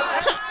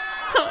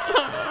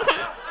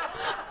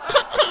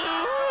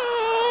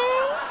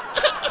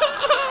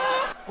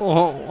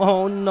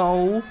 Oh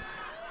no!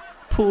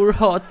 Poor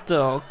hot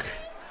dog.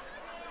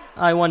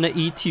 I wanna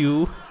eat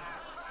you.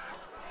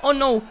 Oh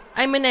no!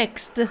 I'm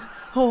next.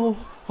 Oh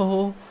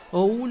no.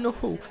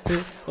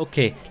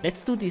 Okay,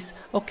 let's do this.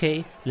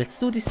 Okay, let's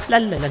do this. La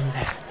la la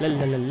la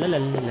la la la la la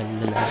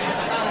la la.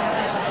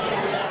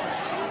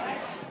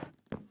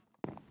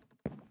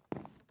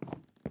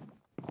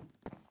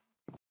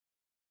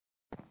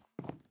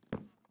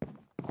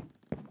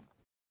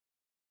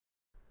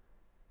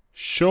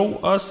 Show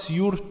us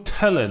your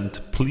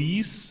talent,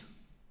 please.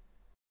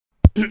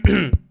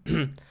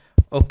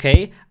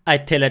 Okay, I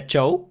tell a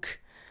joke.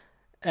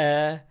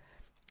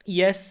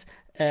 Yes,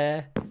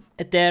 there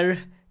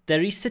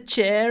is a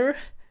chair.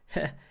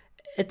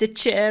 The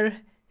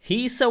chair,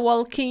 he's a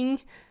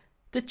walking.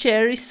 The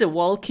chair is a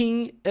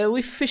walking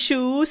with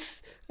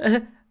shoes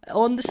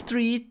on the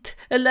street.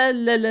 La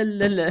la la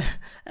la la.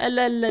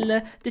 La la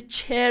la. The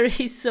chair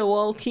is a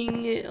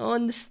walking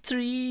on the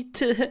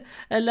street.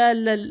 La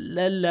la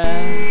la la.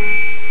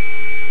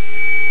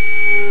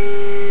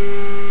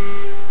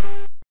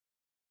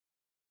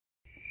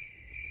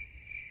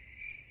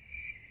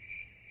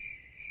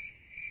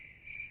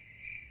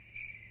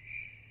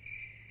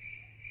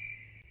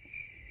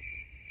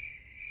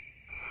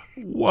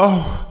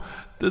 Wow,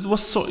 that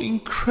was so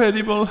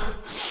incredible.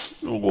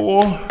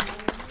 Oh.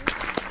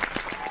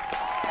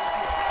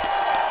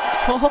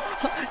 Oh,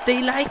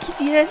 they like it,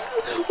 yes.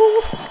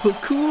 Oh,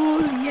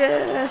 cool,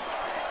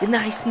 yes.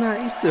 Nice,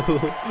 nice.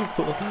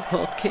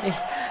 Okay,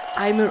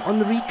 I'm on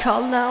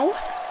recall now.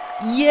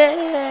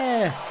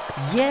 Yeah.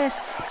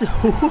 Yes!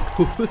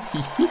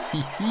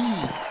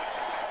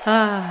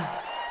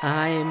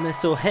 I'm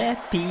so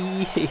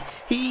happy.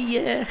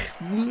 Yeah,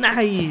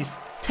 nice.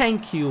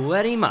 Thank you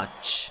very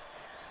much.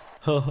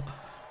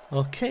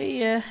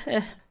 Okay,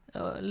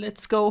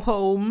 let's go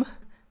home.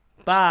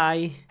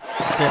 Bye.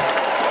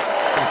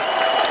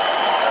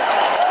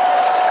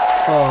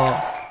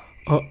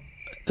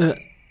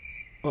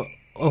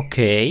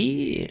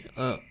 Okay.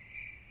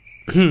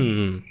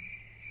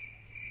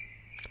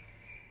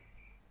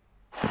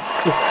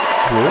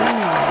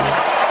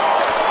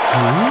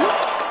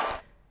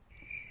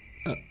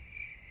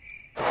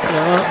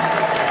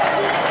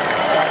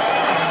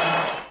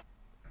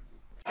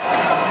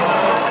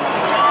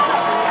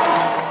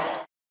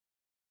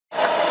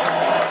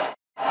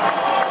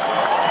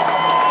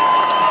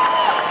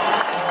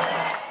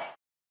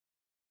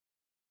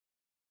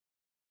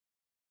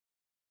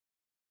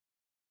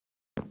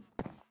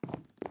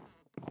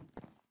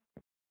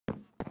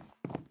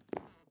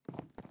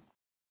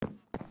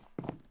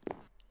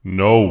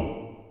 No.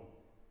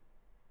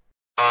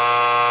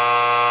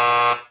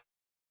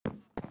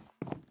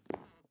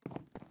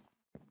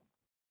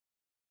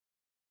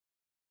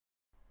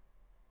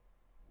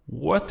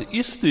 What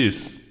is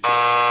this?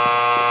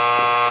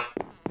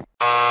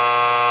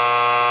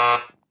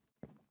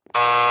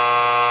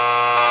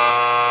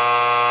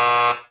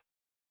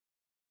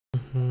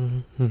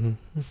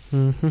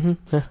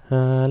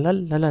 La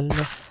la la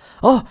la.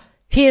 Oh,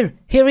 here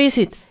is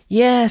it.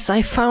 Yes,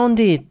 I found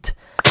it.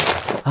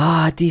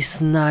 Ah,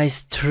 this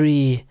nice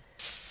tree.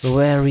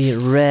 Very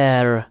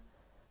rare.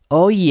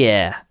 Oh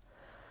yeah.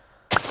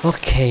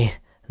 Okay,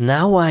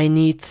 now I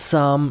need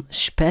some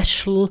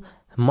special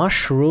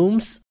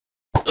mushrooms.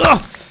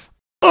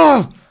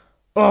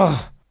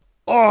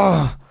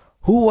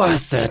 Who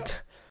was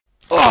that?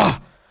 A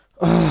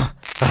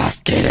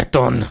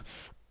skeleton.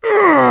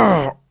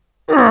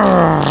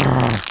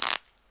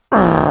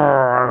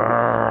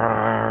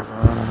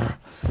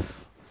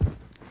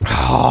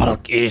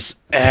 Hulk is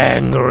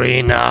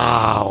angry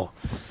now.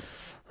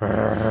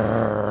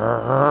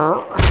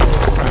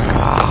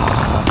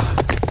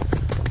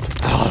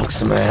 Hulk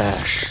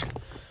smash.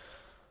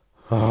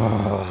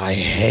 Oh, I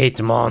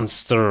hate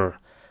monster.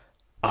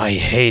 I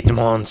hate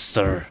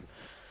monster.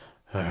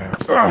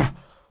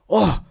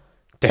 Oh,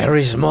 there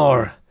is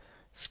more.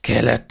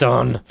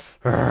 Skeleton.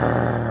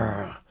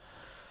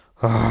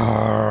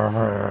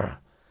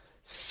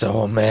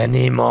 So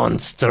many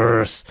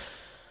monsters.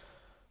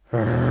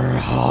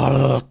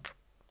 Hulk.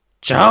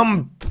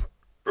 Jump.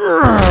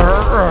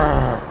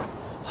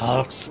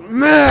 Hulk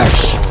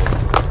smash.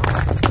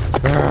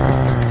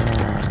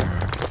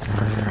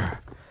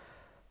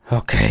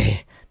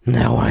 Okay,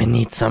 now I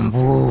need some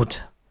wood.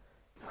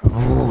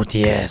 Wood,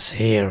 yes,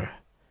 here.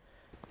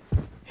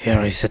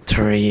 Here is a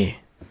tree.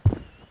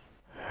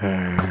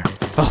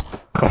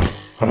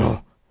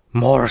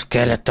 More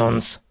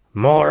skeletons,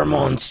 more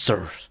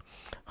monsters.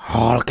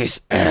 Hulk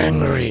is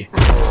angry.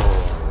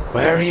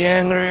 Very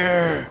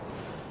angry.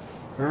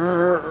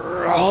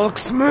 Hulk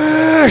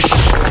smash!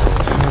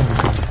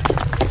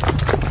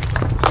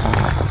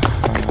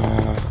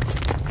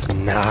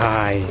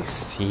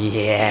 Nice,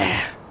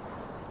 yeah.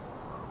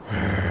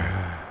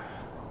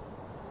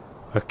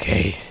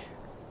 Okay,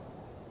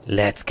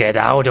 let's get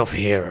out of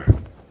here.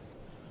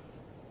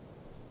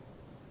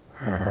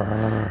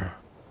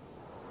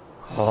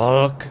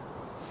 Hulk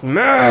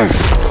smash!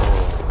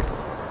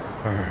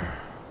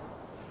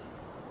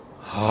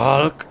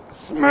 Hulk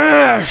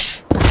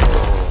smash!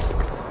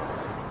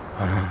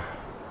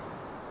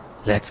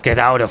 Let's get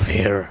out of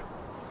here.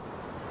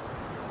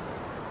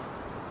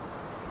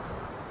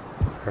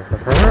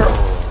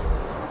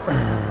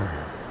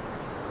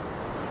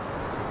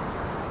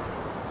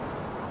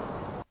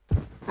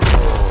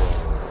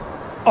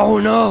 Oh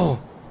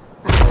no!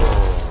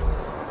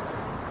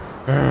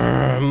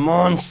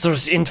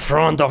 Monsters in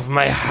front of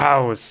my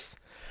house.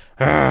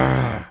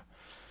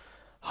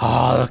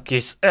 Hulk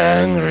is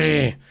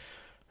angry.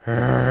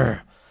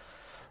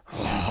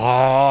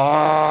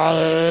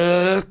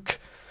 Hulk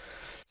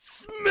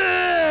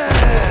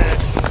smash!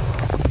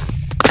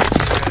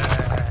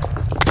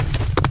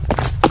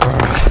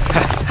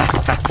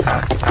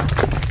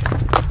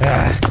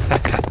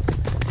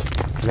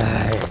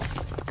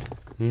 Nice.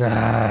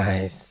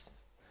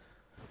 Nice.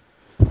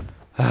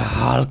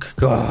 Hulk,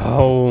 go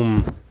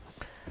home.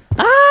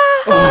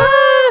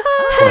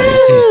 What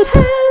is this?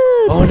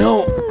 Oh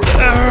no!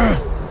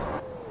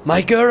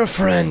 My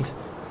girlfriend!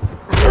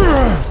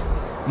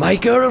 My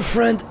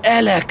girlfriend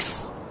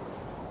Alex!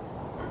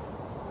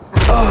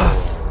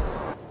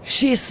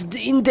 She's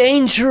in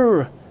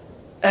danger!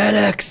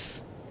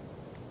 Alex!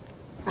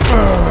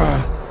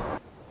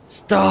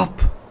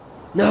 Stop!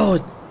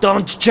 No,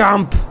 don't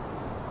jump!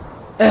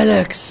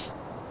 Alex!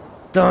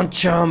 Don't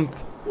jump!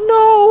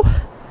 No!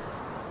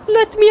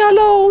 Let me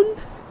alone!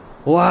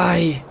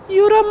 Why?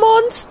 You're a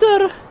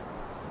monster!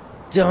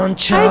 Don't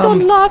jump! I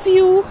don't love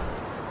you!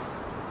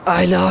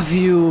 I love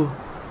you!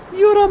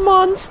 You're a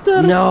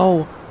monster!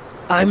 No!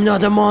 I'm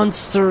not a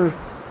monster!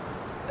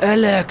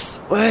 Alex,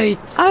 wait!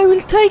 I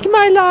will take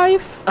my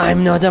life.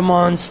 I'm not a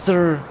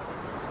monster!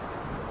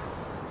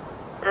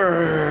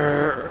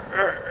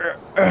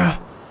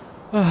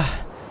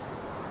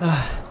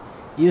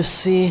 You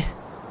see,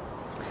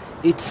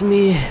 it's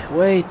me.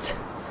 Wait,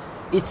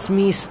 it's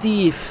me,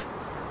 Steve.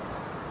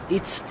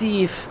 It's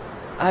Steve.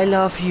 I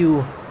love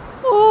you.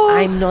 Oh,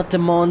 I'm not a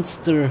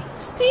monster.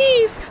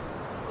 Steve,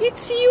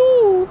 it's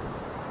you.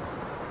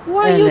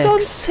 Why you don't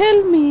Alex.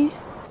 tell me?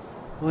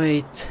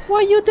 Wait,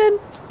 Why you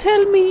didn't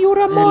tell me you're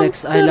a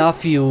Alex, monster? I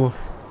love you.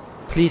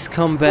 Please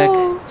come back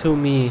Oh. to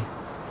me.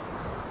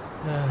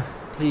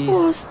 Please.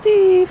 Oh,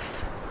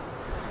 Steve.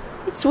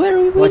 It's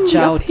very windy Watch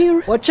up out.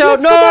 here. Watch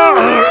out. Let's go No!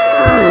 down.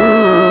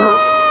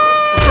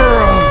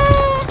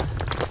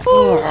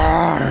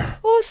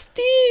 Oh,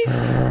 Steve.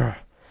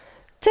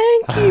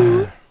 Thank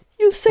you.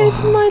 You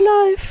saved my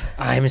life.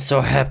 I'm so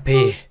Oh,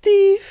 happy.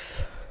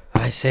 Steve.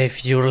 I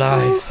saved your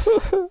life.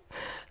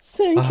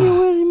 Thank you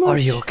very much. Are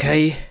you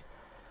okay?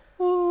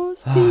 Oh,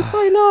 Steve,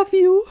 I love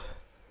you.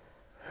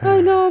 I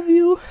love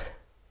you.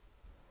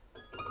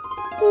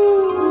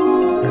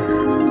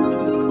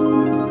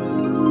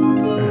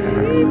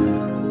 Steve.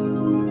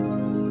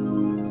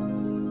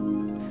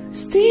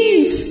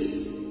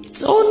 Steve,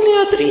 it's only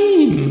a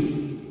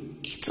dream.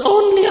 It's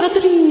only a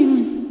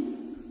dream.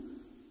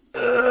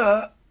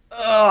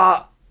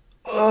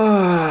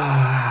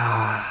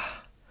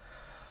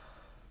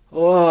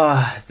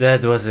 Oh,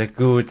 that was a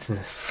good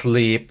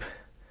sleep.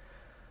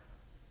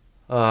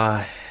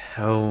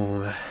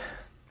 Oh.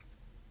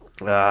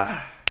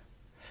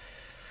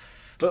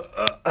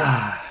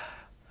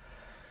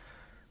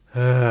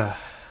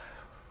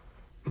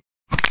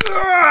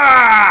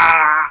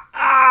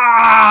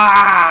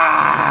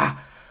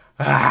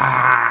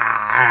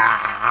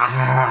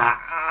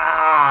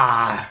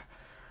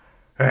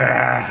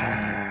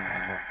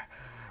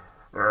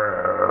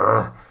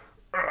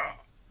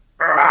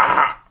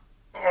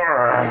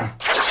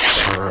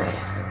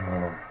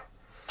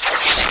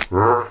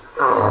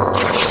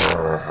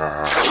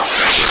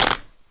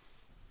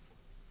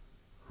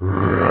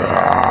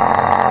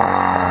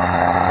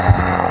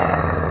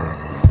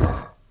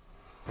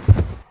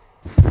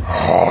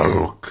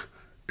 Hulk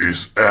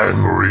is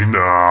angry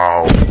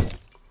now.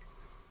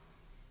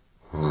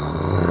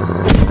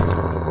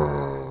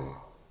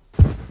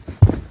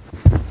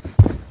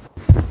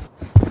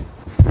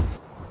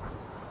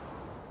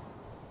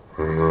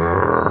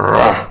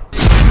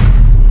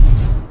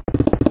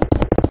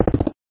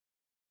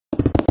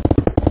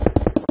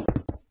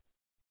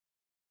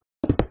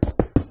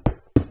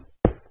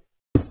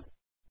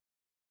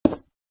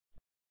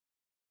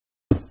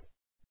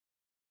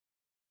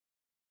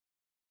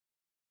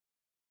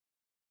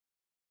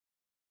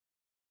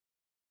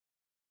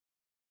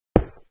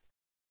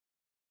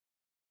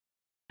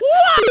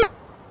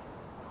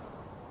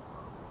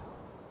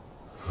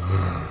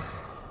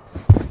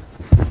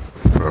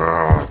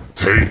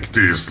 Take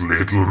this,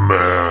 little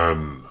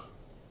man.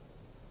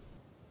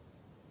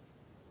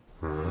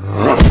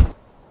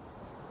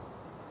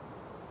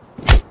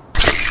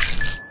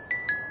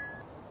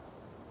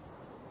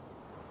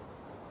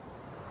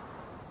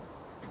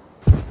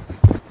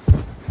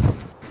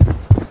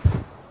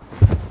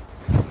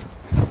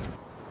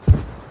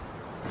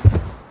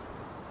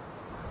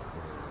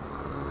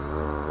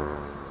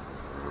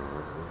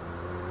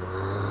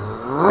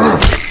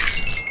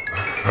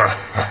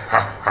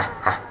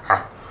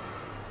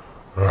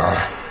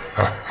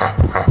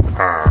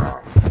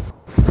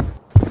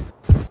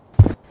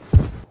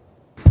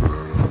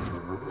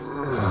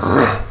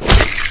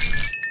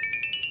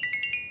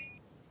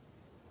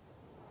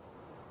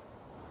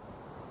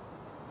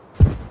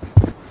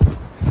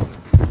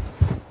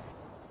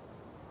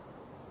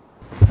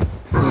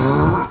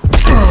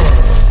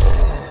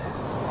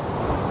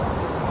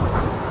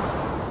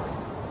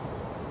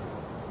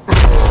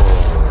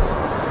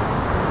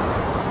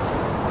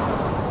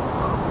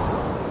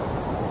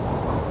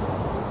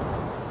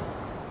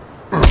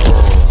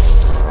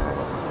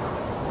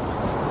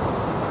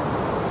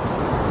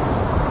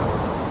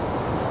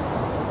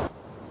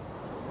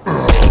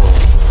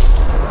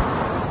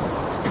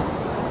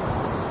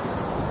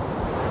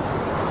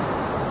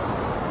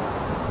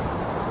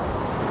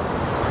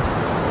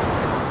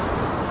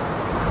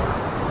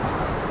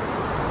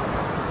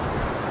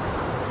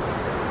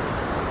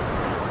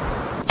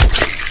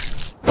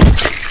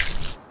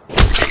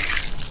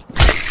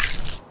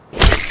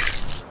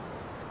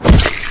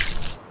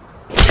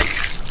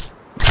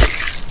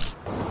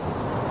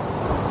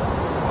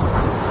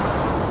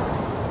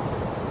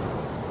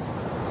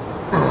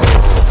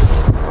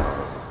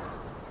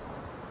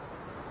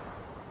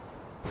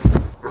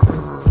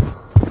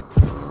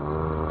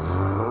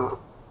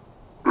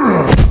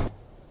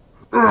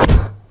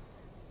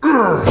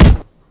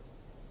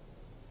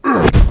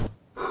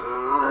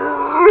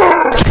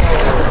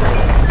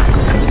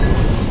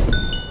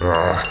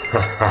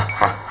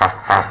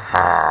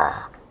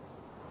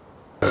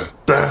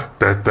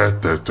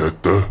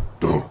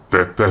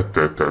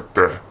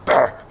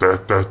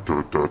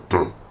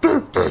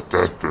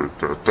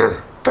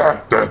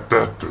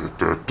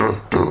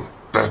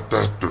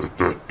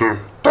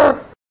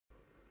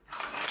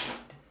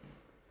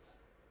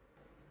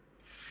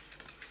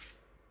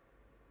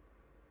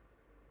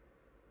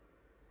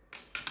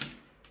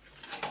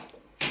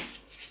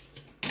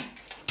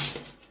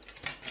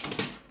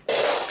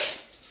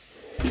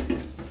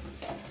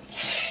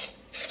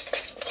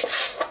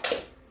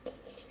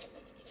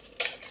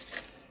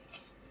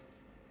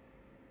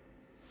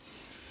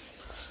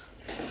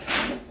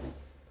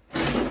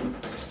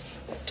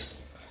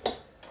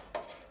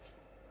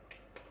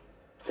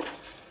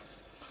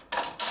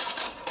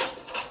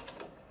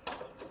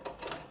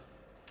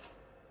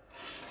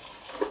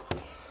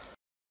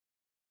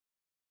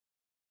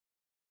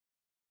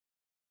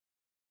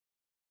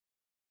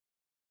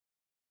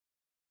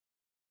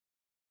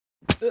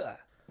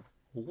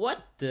 What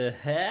the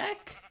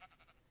heck?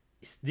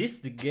 Is this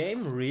the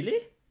game,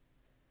 really?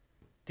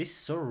 This is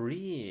so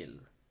real.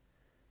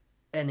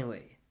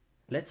 Anyway,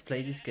 let's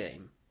play this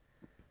game.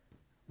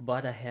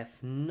 But I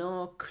have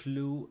no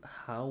clue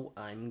how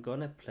I'm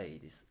gonna play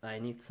this. I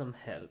need some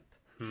help.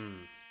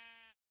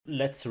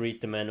 Let's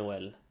read the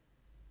manual.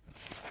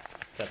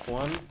 Step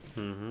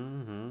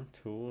 1.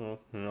 2.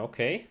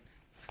 Okay.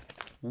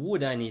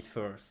 Wood I need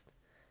first.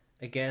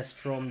 I guess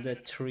from the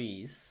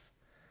trees.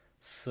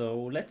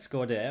 So let's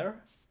go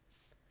there.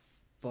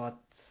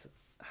 But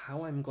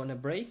how I'm gonna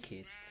break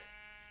it?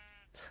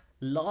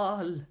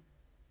 LOL!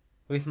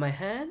 With my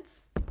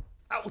hands?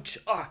 Ouch!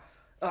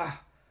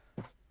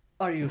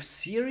 Are you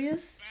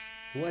serious?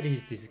 What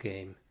is this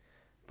game?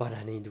 But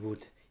I need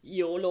wood.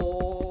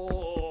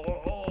 YOLO!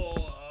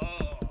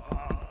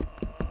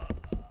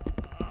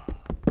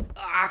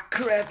 Ah,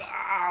 crap!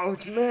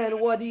 Ouch, man!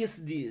 What is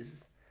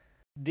this?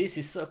 This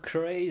is so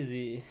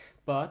crazy.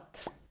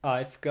 But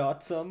I've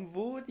got some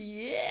wood.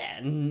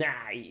 Yeah,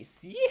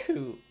 nice!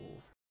 Yoo!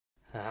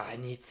 I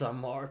need some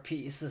more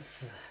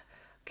pieces.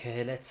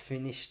 Okay, let's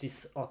finish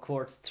this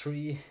awkward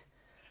tree.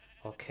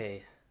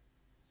 Okay.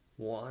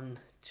 1,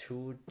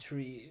 2,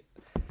 3.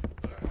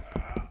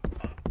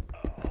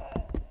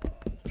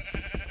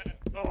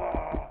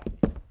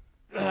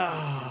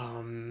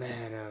 Oh man.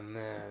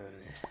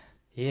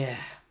 Yeah,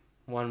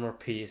 one more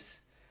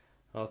piece.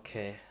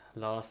 Okay,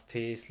 last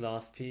piece.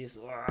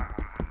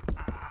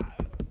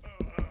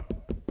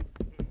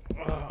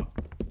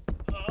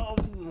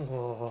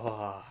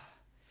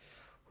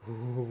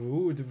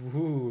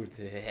 Wood.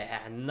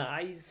 Yeah,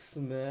 nice,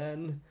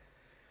 man.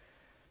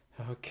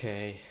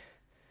 Okay.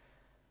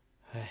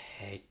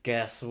 Hey,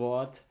 guess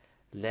what?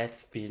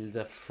 Let's build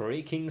a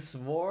freaking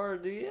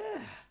sword,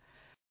 yeah.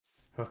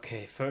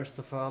 Okay, first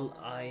of all,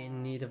 I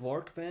need a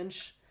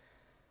workbench.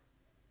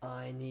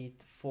 I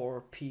need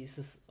 4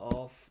 pieces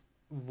of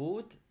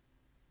wood.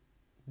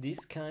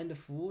 This kind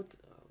of wood.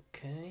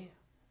 Okay.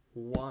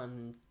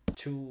 1,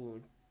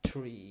 2,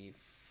 3,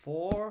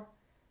 4.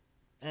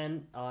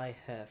 And I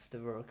have the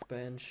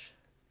workbench.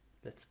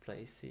 Let's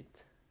place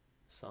it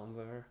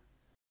somewhere.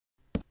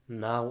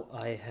 Now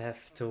I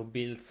have to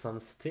build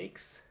some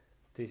sticks.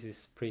 This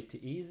is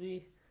pretty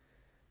easy.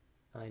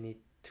 I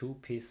need 2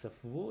 pieces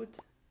of wood.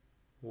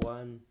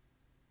 1,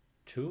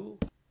 2,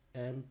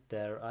 and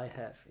there I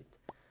have it.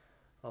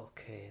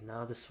 Okay,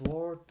 now the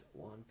sword.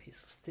 1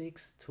 piece of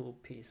sticks, 2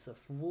 pieces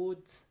of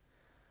wood.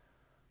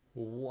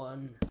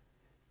 1,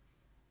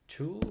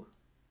 2.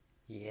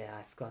 Yeah,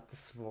 I've got the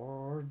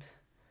sword.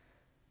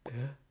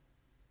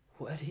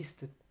 What is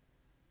the...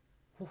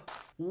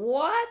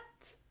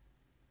 What?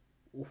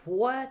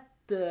 What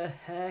the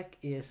heck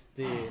is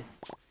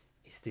this?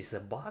 Is this a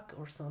bug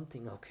or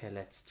something? Okay,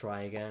 let's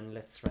try again.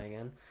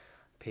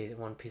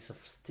 1 piece of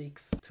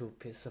sticks, 2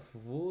 pieces of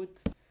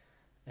wood,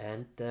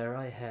 and there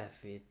I have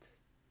it.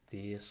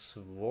 The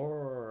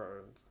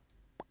sword.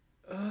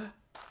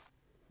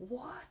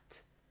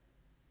 What?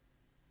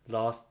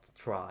 Last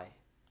try.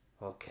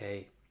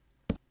 Okay.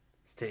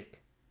 Stick.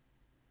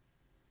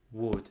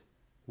 Wood.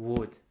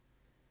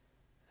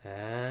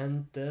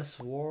 And the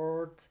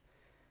sword.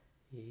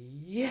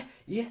 Yeah,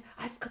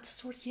 I've got the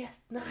sword.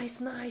 Yes, nice,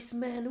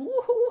 man.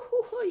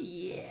 Woohoo!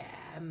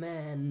 Yeah,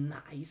 man,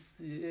 nice.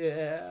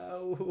 Yeah.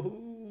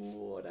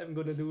 What I'm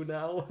gonna do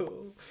now?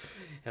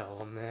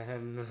 Oh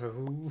man,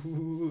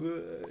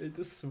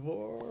 the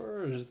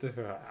sword.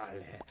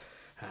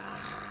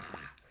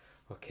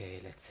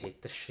 Okay, let's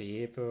hit the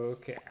sheep.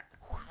 Okay.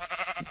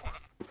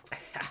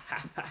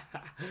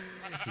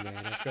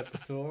 Man, I've got the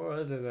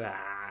sword.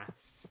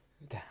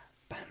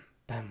 Bam,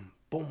 bam,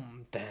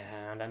 boom,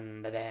 down,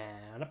 down,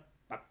 down,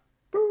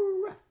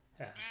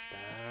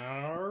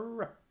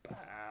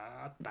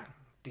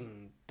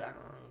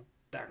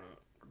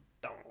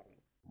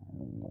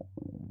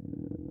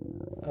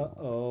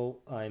 Uh-oh,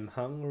 I'm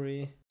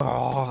hungry.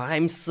 Oh,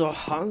 I'm so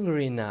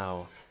hungry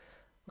now.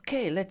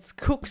 Okay, let's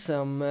cook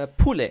some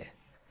poulet.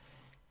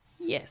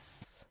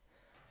 Yes.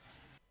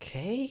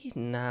 Okay,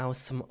 now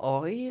some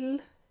oil.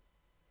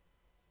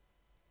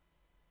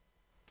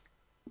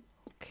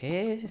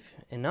 Okay,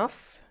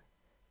 enough.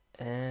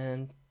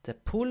 And the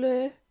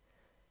poulet.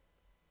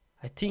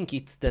 I think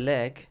it's the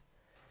leg.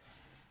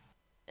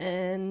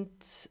 And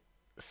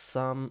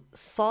some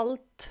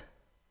salt.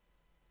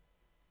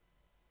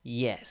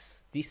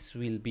 Yes, this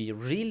will be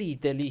really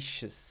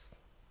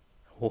delicious.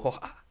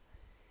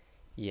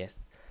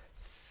 Yes.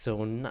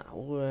 So now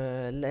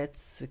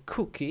let's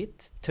cook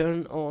it.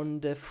 Turn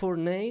on the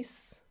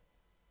furnace.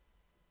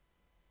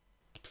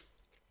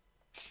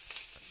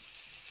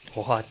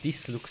 Wow,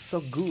 this looks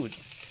so good.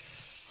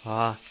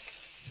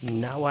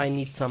 Now I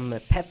need some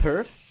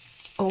pepper.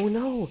 Oh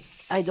no,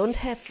 I don't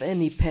have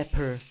any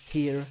pepper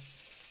here.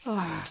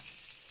 Oh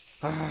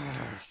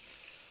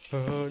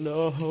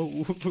no.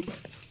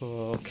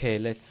 Okay,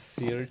 let's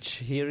search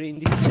here in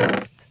this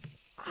chest.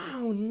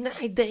 Oh, no,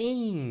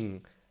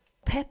 dang.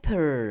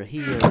 Pepper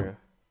here.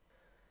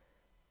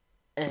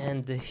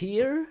 And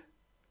here?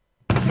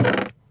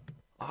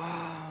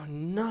 Oh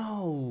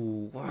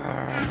no.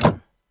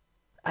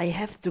 I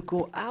have to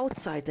go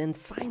outside and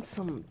find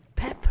some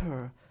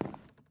pepper.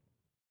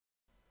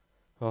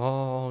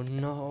 Oh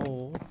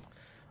no.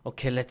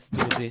 Okay, let's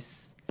do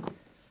this.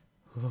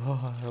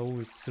 Oh,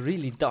 it's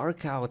really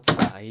dark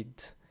outside.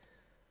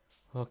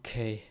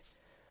 Okay.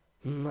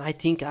 I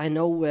think I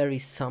know where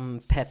is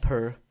some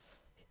pepper.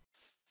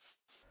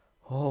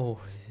 Oh,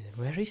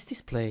 where is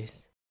this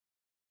place?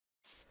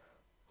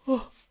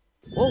 Oh,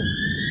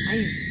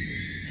 I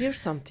hear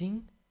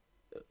something.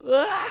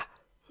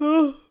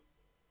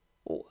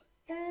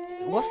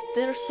 Was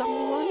there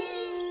someone?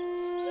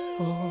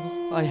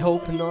 Oh, I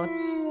hope not.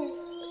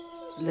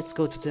 Let's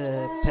go to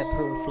the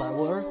pepper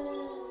flower.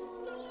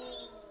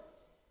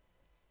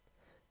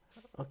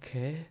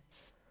 Okay.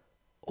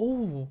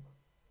 Oh,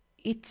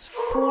 it's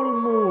full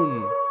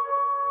moon.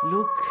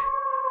 Look.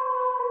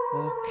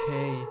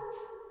 Okay.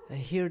 I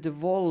hear the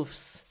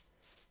wolves.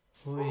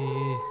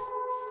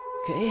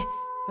 Okay.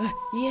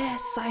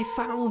 Yes, I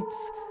found.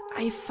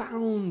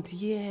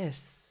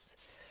 Yes.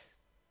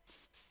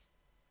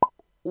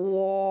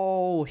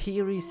 Whoa,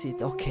 here is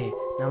it. Okay,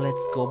 now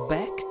let's go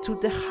back to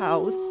the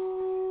house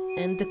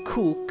and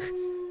cook.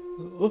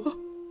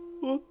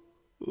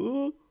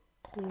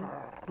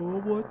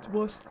 What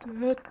was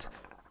that?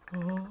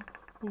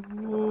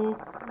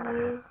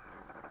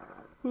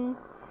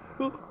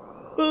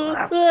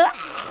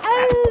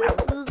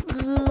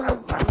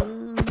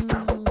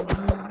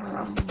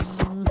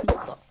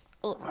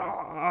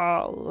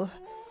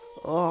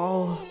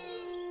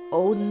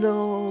 Oh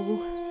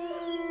no.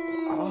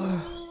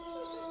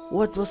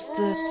 What was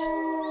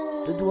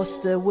that? That was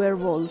the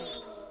werewolf.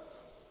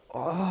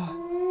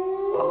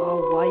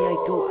 Why I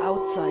go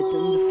outside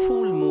in the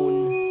full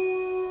moon?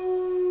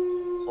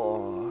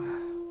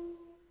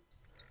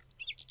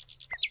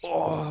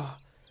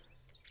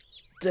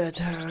 That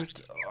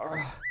hurt.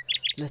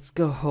 Let's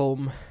go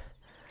home.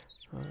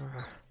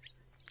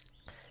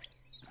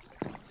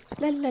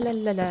 La la la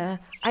la la,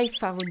 I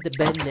found the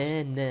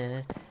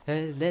banana.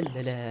 La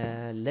la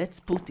la, let's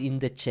put in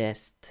the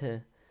chest.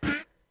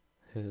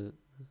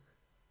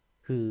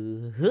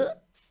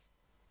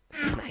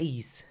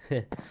 Nice.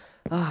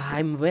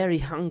 I'm very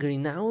hungry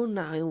now.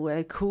 Now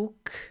I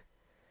cook.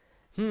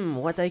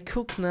 What I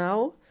cook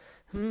now?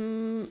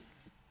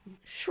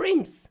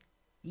 Shrimps.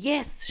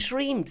 Yes,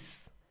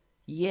 shrimps.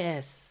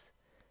 Yes.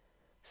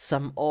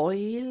 Some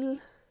oil.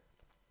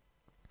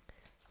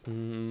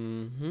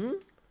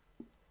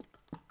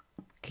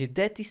 Okay,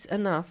 that is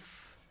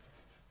enough.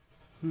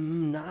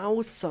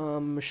 Now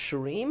some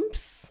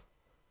shrimps.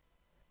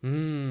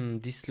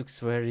 This looks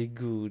very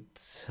good.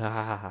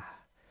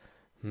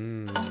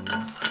 And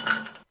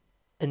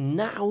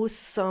now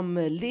some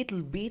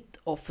little bit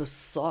of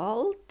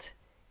salt.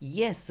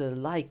 Yes,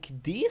 like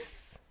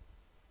this.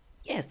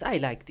 Yes, I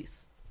like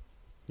this.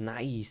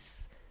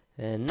 Nice.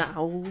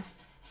 Now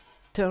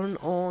turn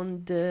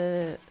on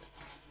the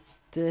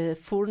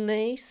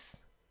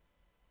furnace.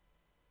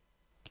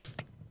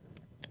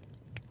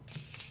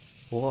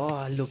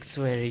 Wow, looks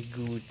very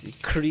good.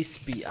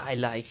 Crispy, I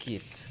like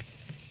it.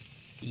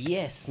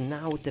 Yes,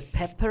 now the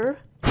pepper.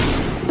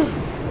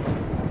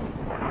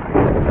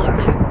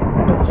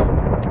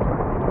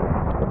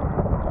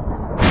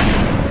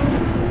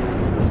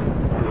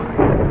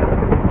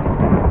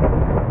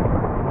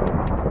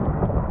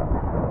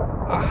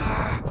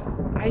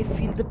 I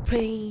feel the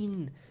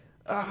pain.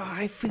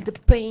 I feel the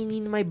pain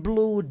in my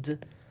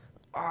blood.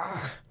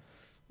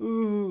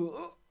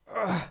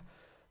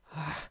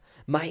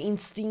 My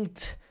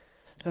instinct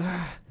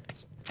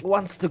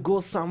wants to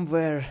go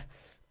somewhere.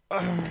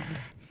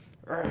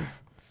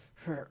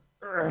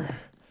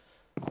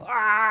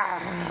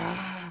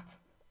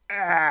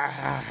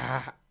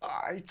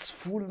 It's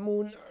full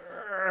moon.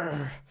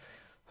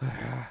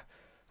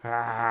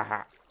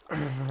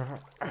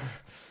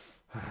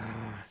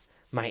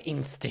 My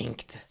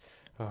instinct.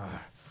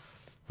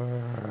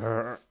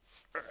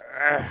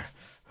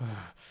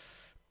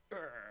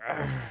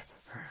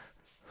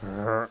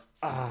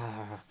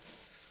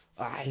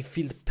 I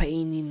feel the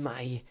pain in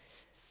my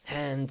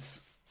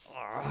hands.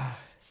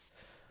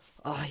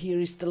 Here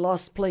is the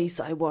last place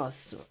I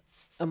was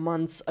a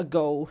month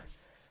ago.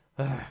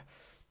 No,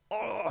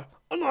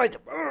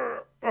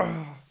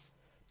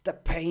 the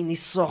pain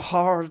is so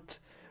hard.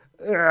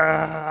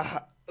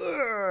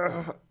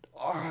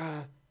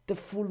 The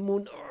full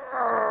moon.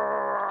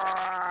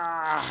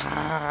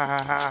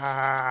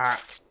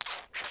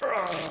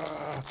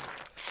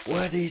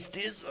 What is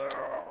this?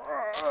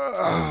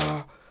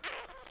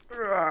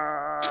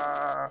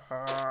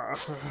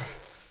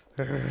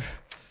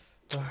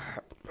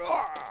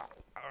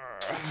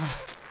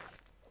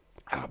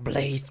 A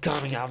blade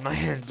coming out my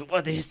hands.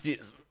 What is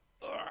this?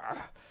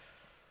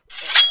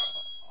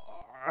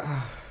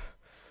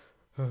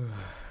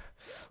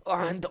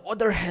 On the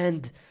other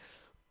hand,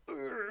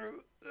 I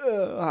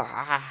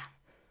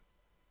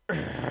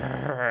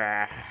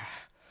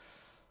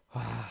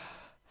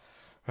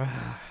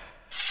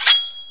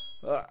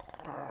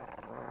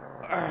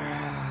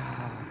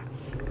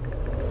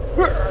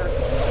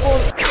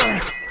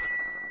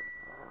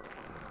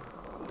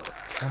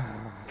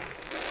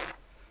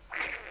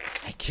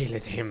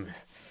killed him.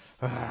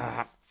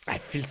 I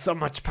feel so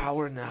much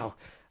power now.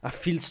 I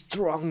feel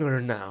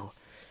stronger now.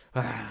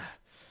 I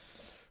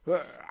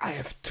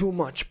have too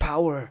much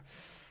power.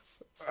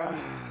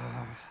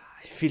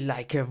 I feel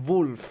like a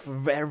wolf,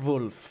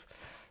 werewolf.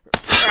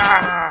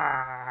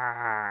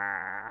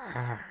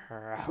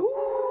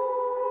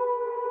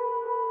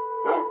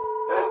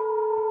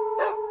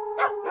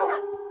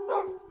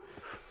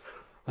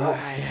 I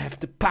have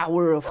the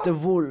power of the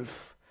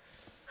wolf.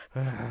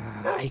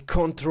 I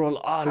control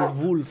all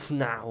wolf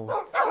now.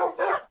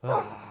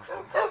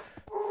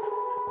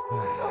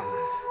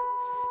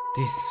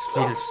 This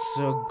feels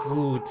so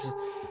good.